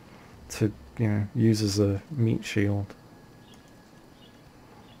to, you know, use as a meat shield.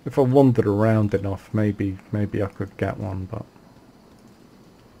 If I wandered around enough, maybe I could get one, but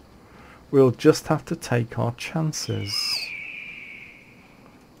we'll just have to take our chances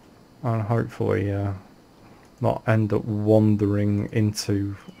and hopefully not end up wandering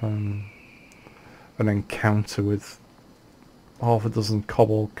into an encounter with half a dozen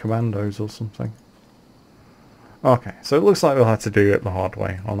kobold commandos or something. Okay, so it looks like we'll have to do it the hard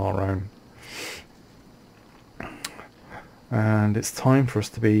way on our own. And it's time for us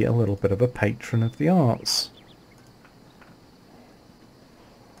to be a little bit of a patron of the arts.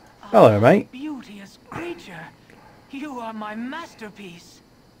 Hello, mate. Beauteous creature, you are my masterpiece.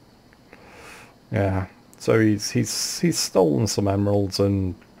 Yeah, So he's stolen some emeralds,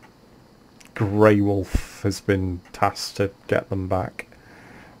 and Grey Wolf has been tasked to get them back.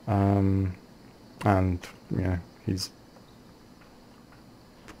 And you know, he's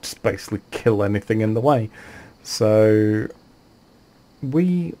just basically kill anything in the way. So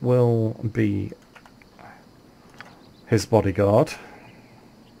we will be his bodyguard.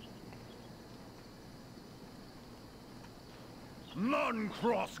 None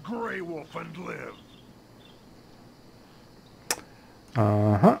cross Grey Wolf and live.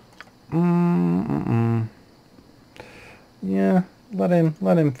 Yeah, let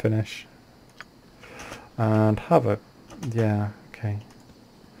him finish. And have a, yeah, okay.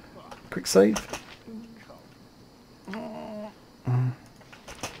 Quick save.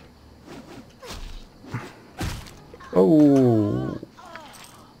 Oh,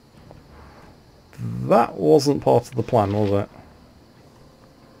 that wasn't part of the plan, was it?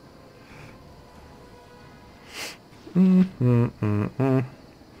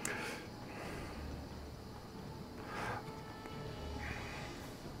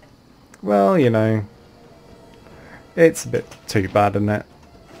 Well, you know, it's a bit too bad, isn't it?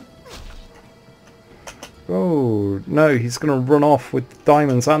 Oh, no, he's going to run off with the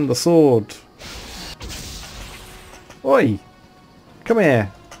diamonds and the sword. Oi! Come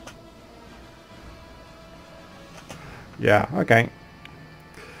here. Yeah, okay.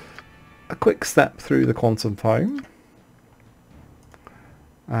 A quick step through the quantum foam.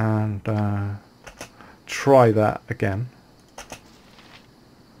 And try that again.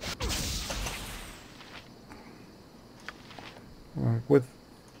 With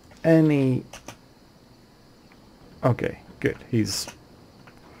any... Okay, good. He's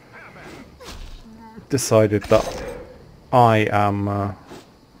decided that I am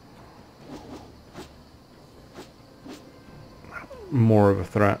more of a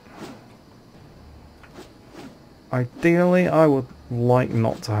threat. Ideally, I would like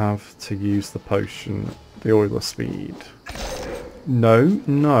not to have to use the potion, the oil of speed. No,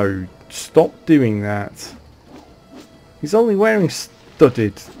 no, stop doing that. He's only wearing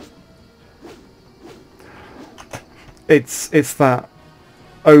studded. It's that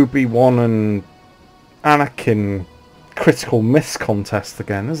Obi-Wan and Anakin critical miss contest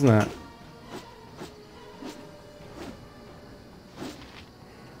again, isn't it?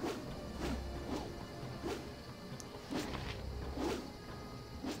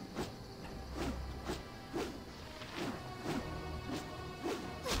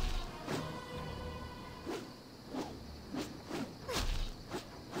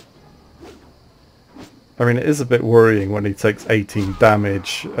 I mean, it is a bit worrying when he takes 18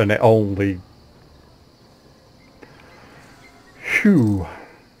 damage and it only... Phew.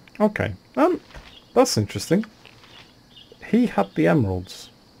 Okay. That's interesting. He had the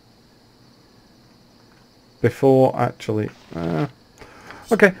emeralds. Before, actually...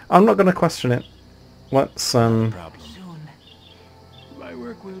 okay, I'm not going to question it. Let's, Soon, my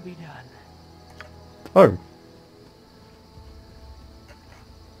work will be done. Oh.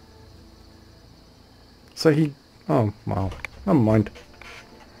 So he... Oh, well. Never mind.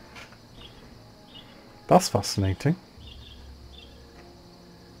 That's fascinating.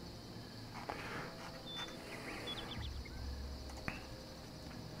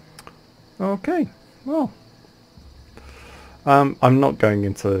 Okay. Well. I'm not going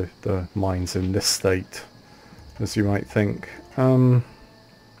into the mines in this state, as you might think. Well,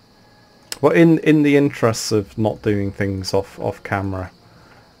 in the interests of not doing things off camera,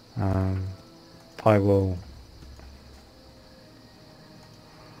 I will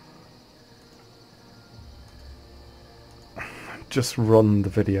just run the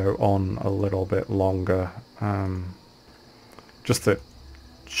video on a little bit longer, just to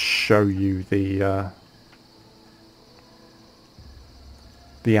show you the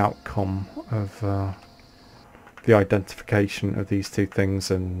outcome of the identification of these two things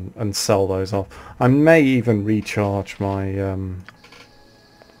and sell those off. I may even recharge my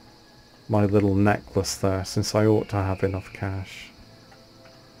my little necklace there, since I ought to have enough cash.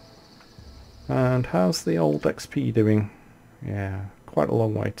 And how's the old XP doing? Yeah, quite a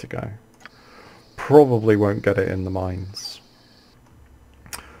long way to go. Probably won't get it in the mines,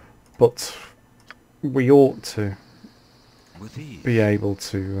 but we ought to be able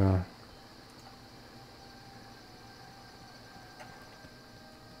to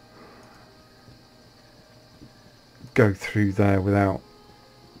go through there without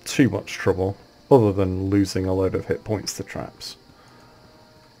too much trouble, other than losing a load of hit points to traps.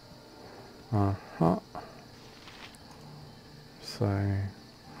 So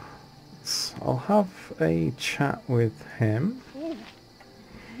I'll have a chat with him. Oh,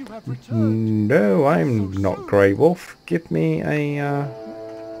 you have have returned. No, I'm not Grey Wolf. Give me a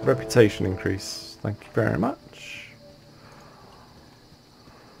reputation increase. Thank you very much.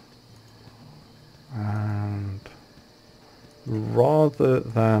 And rather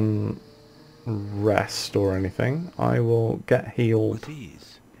than rest or anything, I will get healed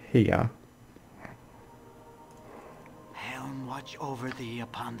here. Helm watch over thee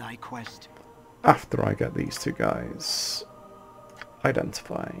upon thy quest. After I get these two guys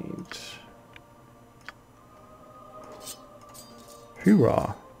identified.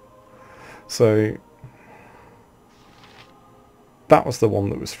 Hoorah! So that was the one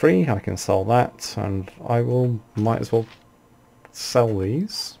that was free. I can sell that, and I might as well sell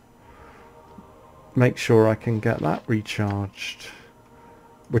these. Make sure I can get that recharged,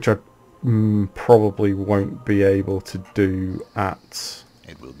 which I probably won't be able to do at...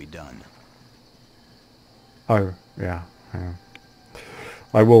 It will be done. Oh, yeah.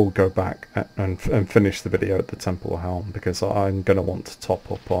 I will go back and finish the video at the Temple of Helm, because I'm going to want to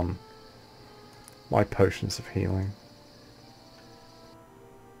top up on my potions of healing.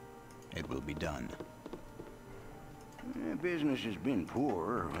 It will be done. Business has been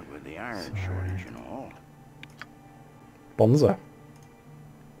poor, what with the iron shortage and all. Bonza.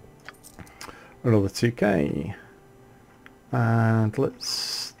 Another 2k. And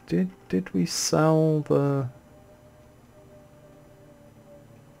let's... Did we sell the...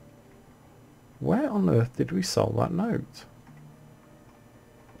 Where on earth did we sell that note?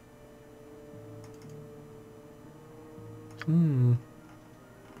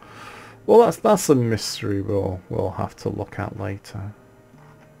 Well, that's a mystery we'll have to look at later.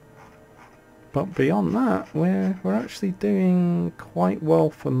 But beyond that, we're actually doing quite well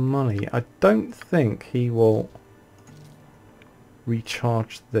for money. I don't think he will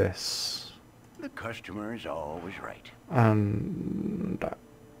recharge this. The customer is always right. And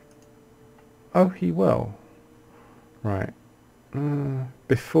oh, he will. Right.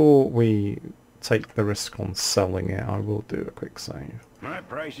 Before we take the risk on selling it, I will do a quick save. My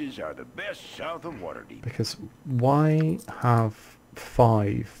prices are the best south of Waterdeep. Because why have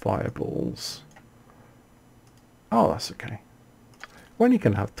 5 fireballs? Oh, that's okay. When you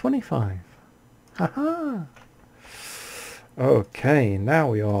can have 25. Haha. Okay, now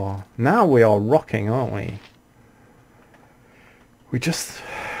we are rocking, aren't we? We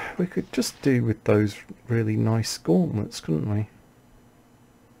could just do with those really nice gauntlets, couldn't we?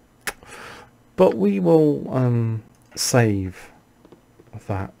 But we will save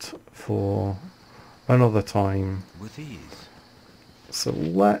that for another time. With ease. So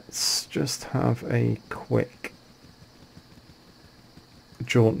let's just have a quick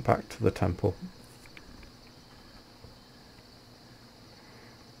jaunt back to the temple.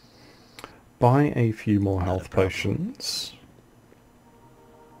 Buy a few more health potions.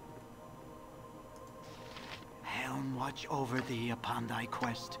 Helm watch over thee upon thy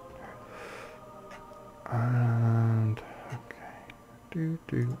quest. And okay.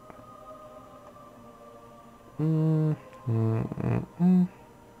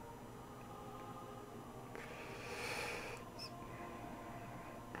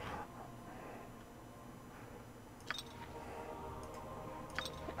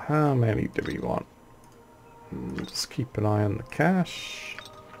 How many do we want? Just keep an eye on the cash.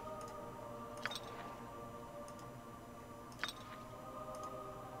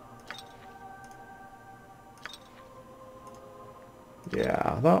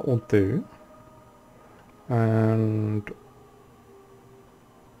 Yeah, that will do. And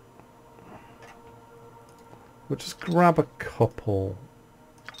we'll just grab a couple.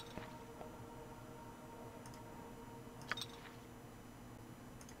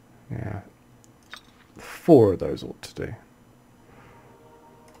 Yeah, 4 of those ought to do.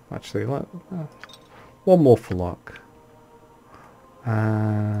 Actually, one more for luck.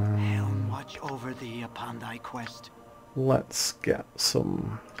 Helm watch over thee upon thy quest. Let's get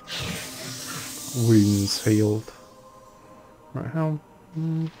some wounds healed. Right, how?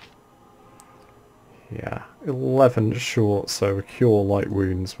 Yeah, 11 short, so a cure light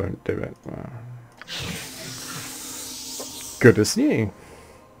wounds won't do it. Good as new.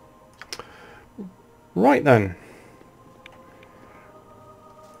 Right then.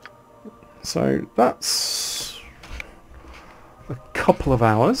 So that's a couple of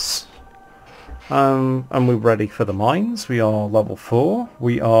hours. And we're ready for the mines. We are level 4.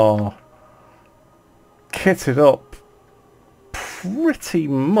 We are kitted up pretty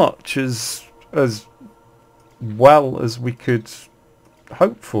much as well as we could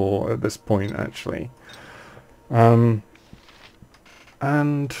hope for at this point, actually. And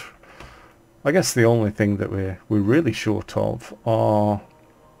I guess the only thing that we're really short of are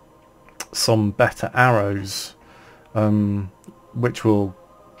some better arrows, which we'll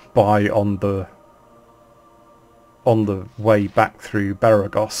buy on the way back through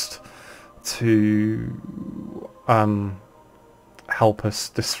Beragost to help us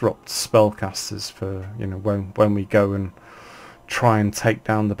disrupt spellcasters for, you know, when we go and try and take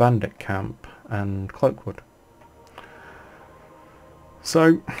down the bandit camp and Cloakwood.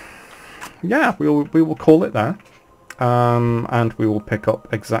 So yeah, we will call it there, and we will pick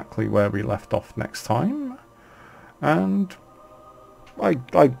up exactly where we left off next time. And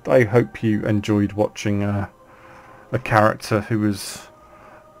I hope you enjoyed watching a character who was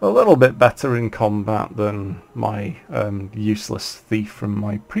a little bit better in combat than my useless thief from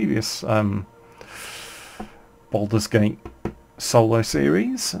my previous Baldur's Gate solo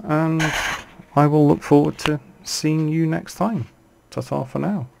series, and I will look forward to seeing you next time. Ta-ta for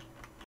now.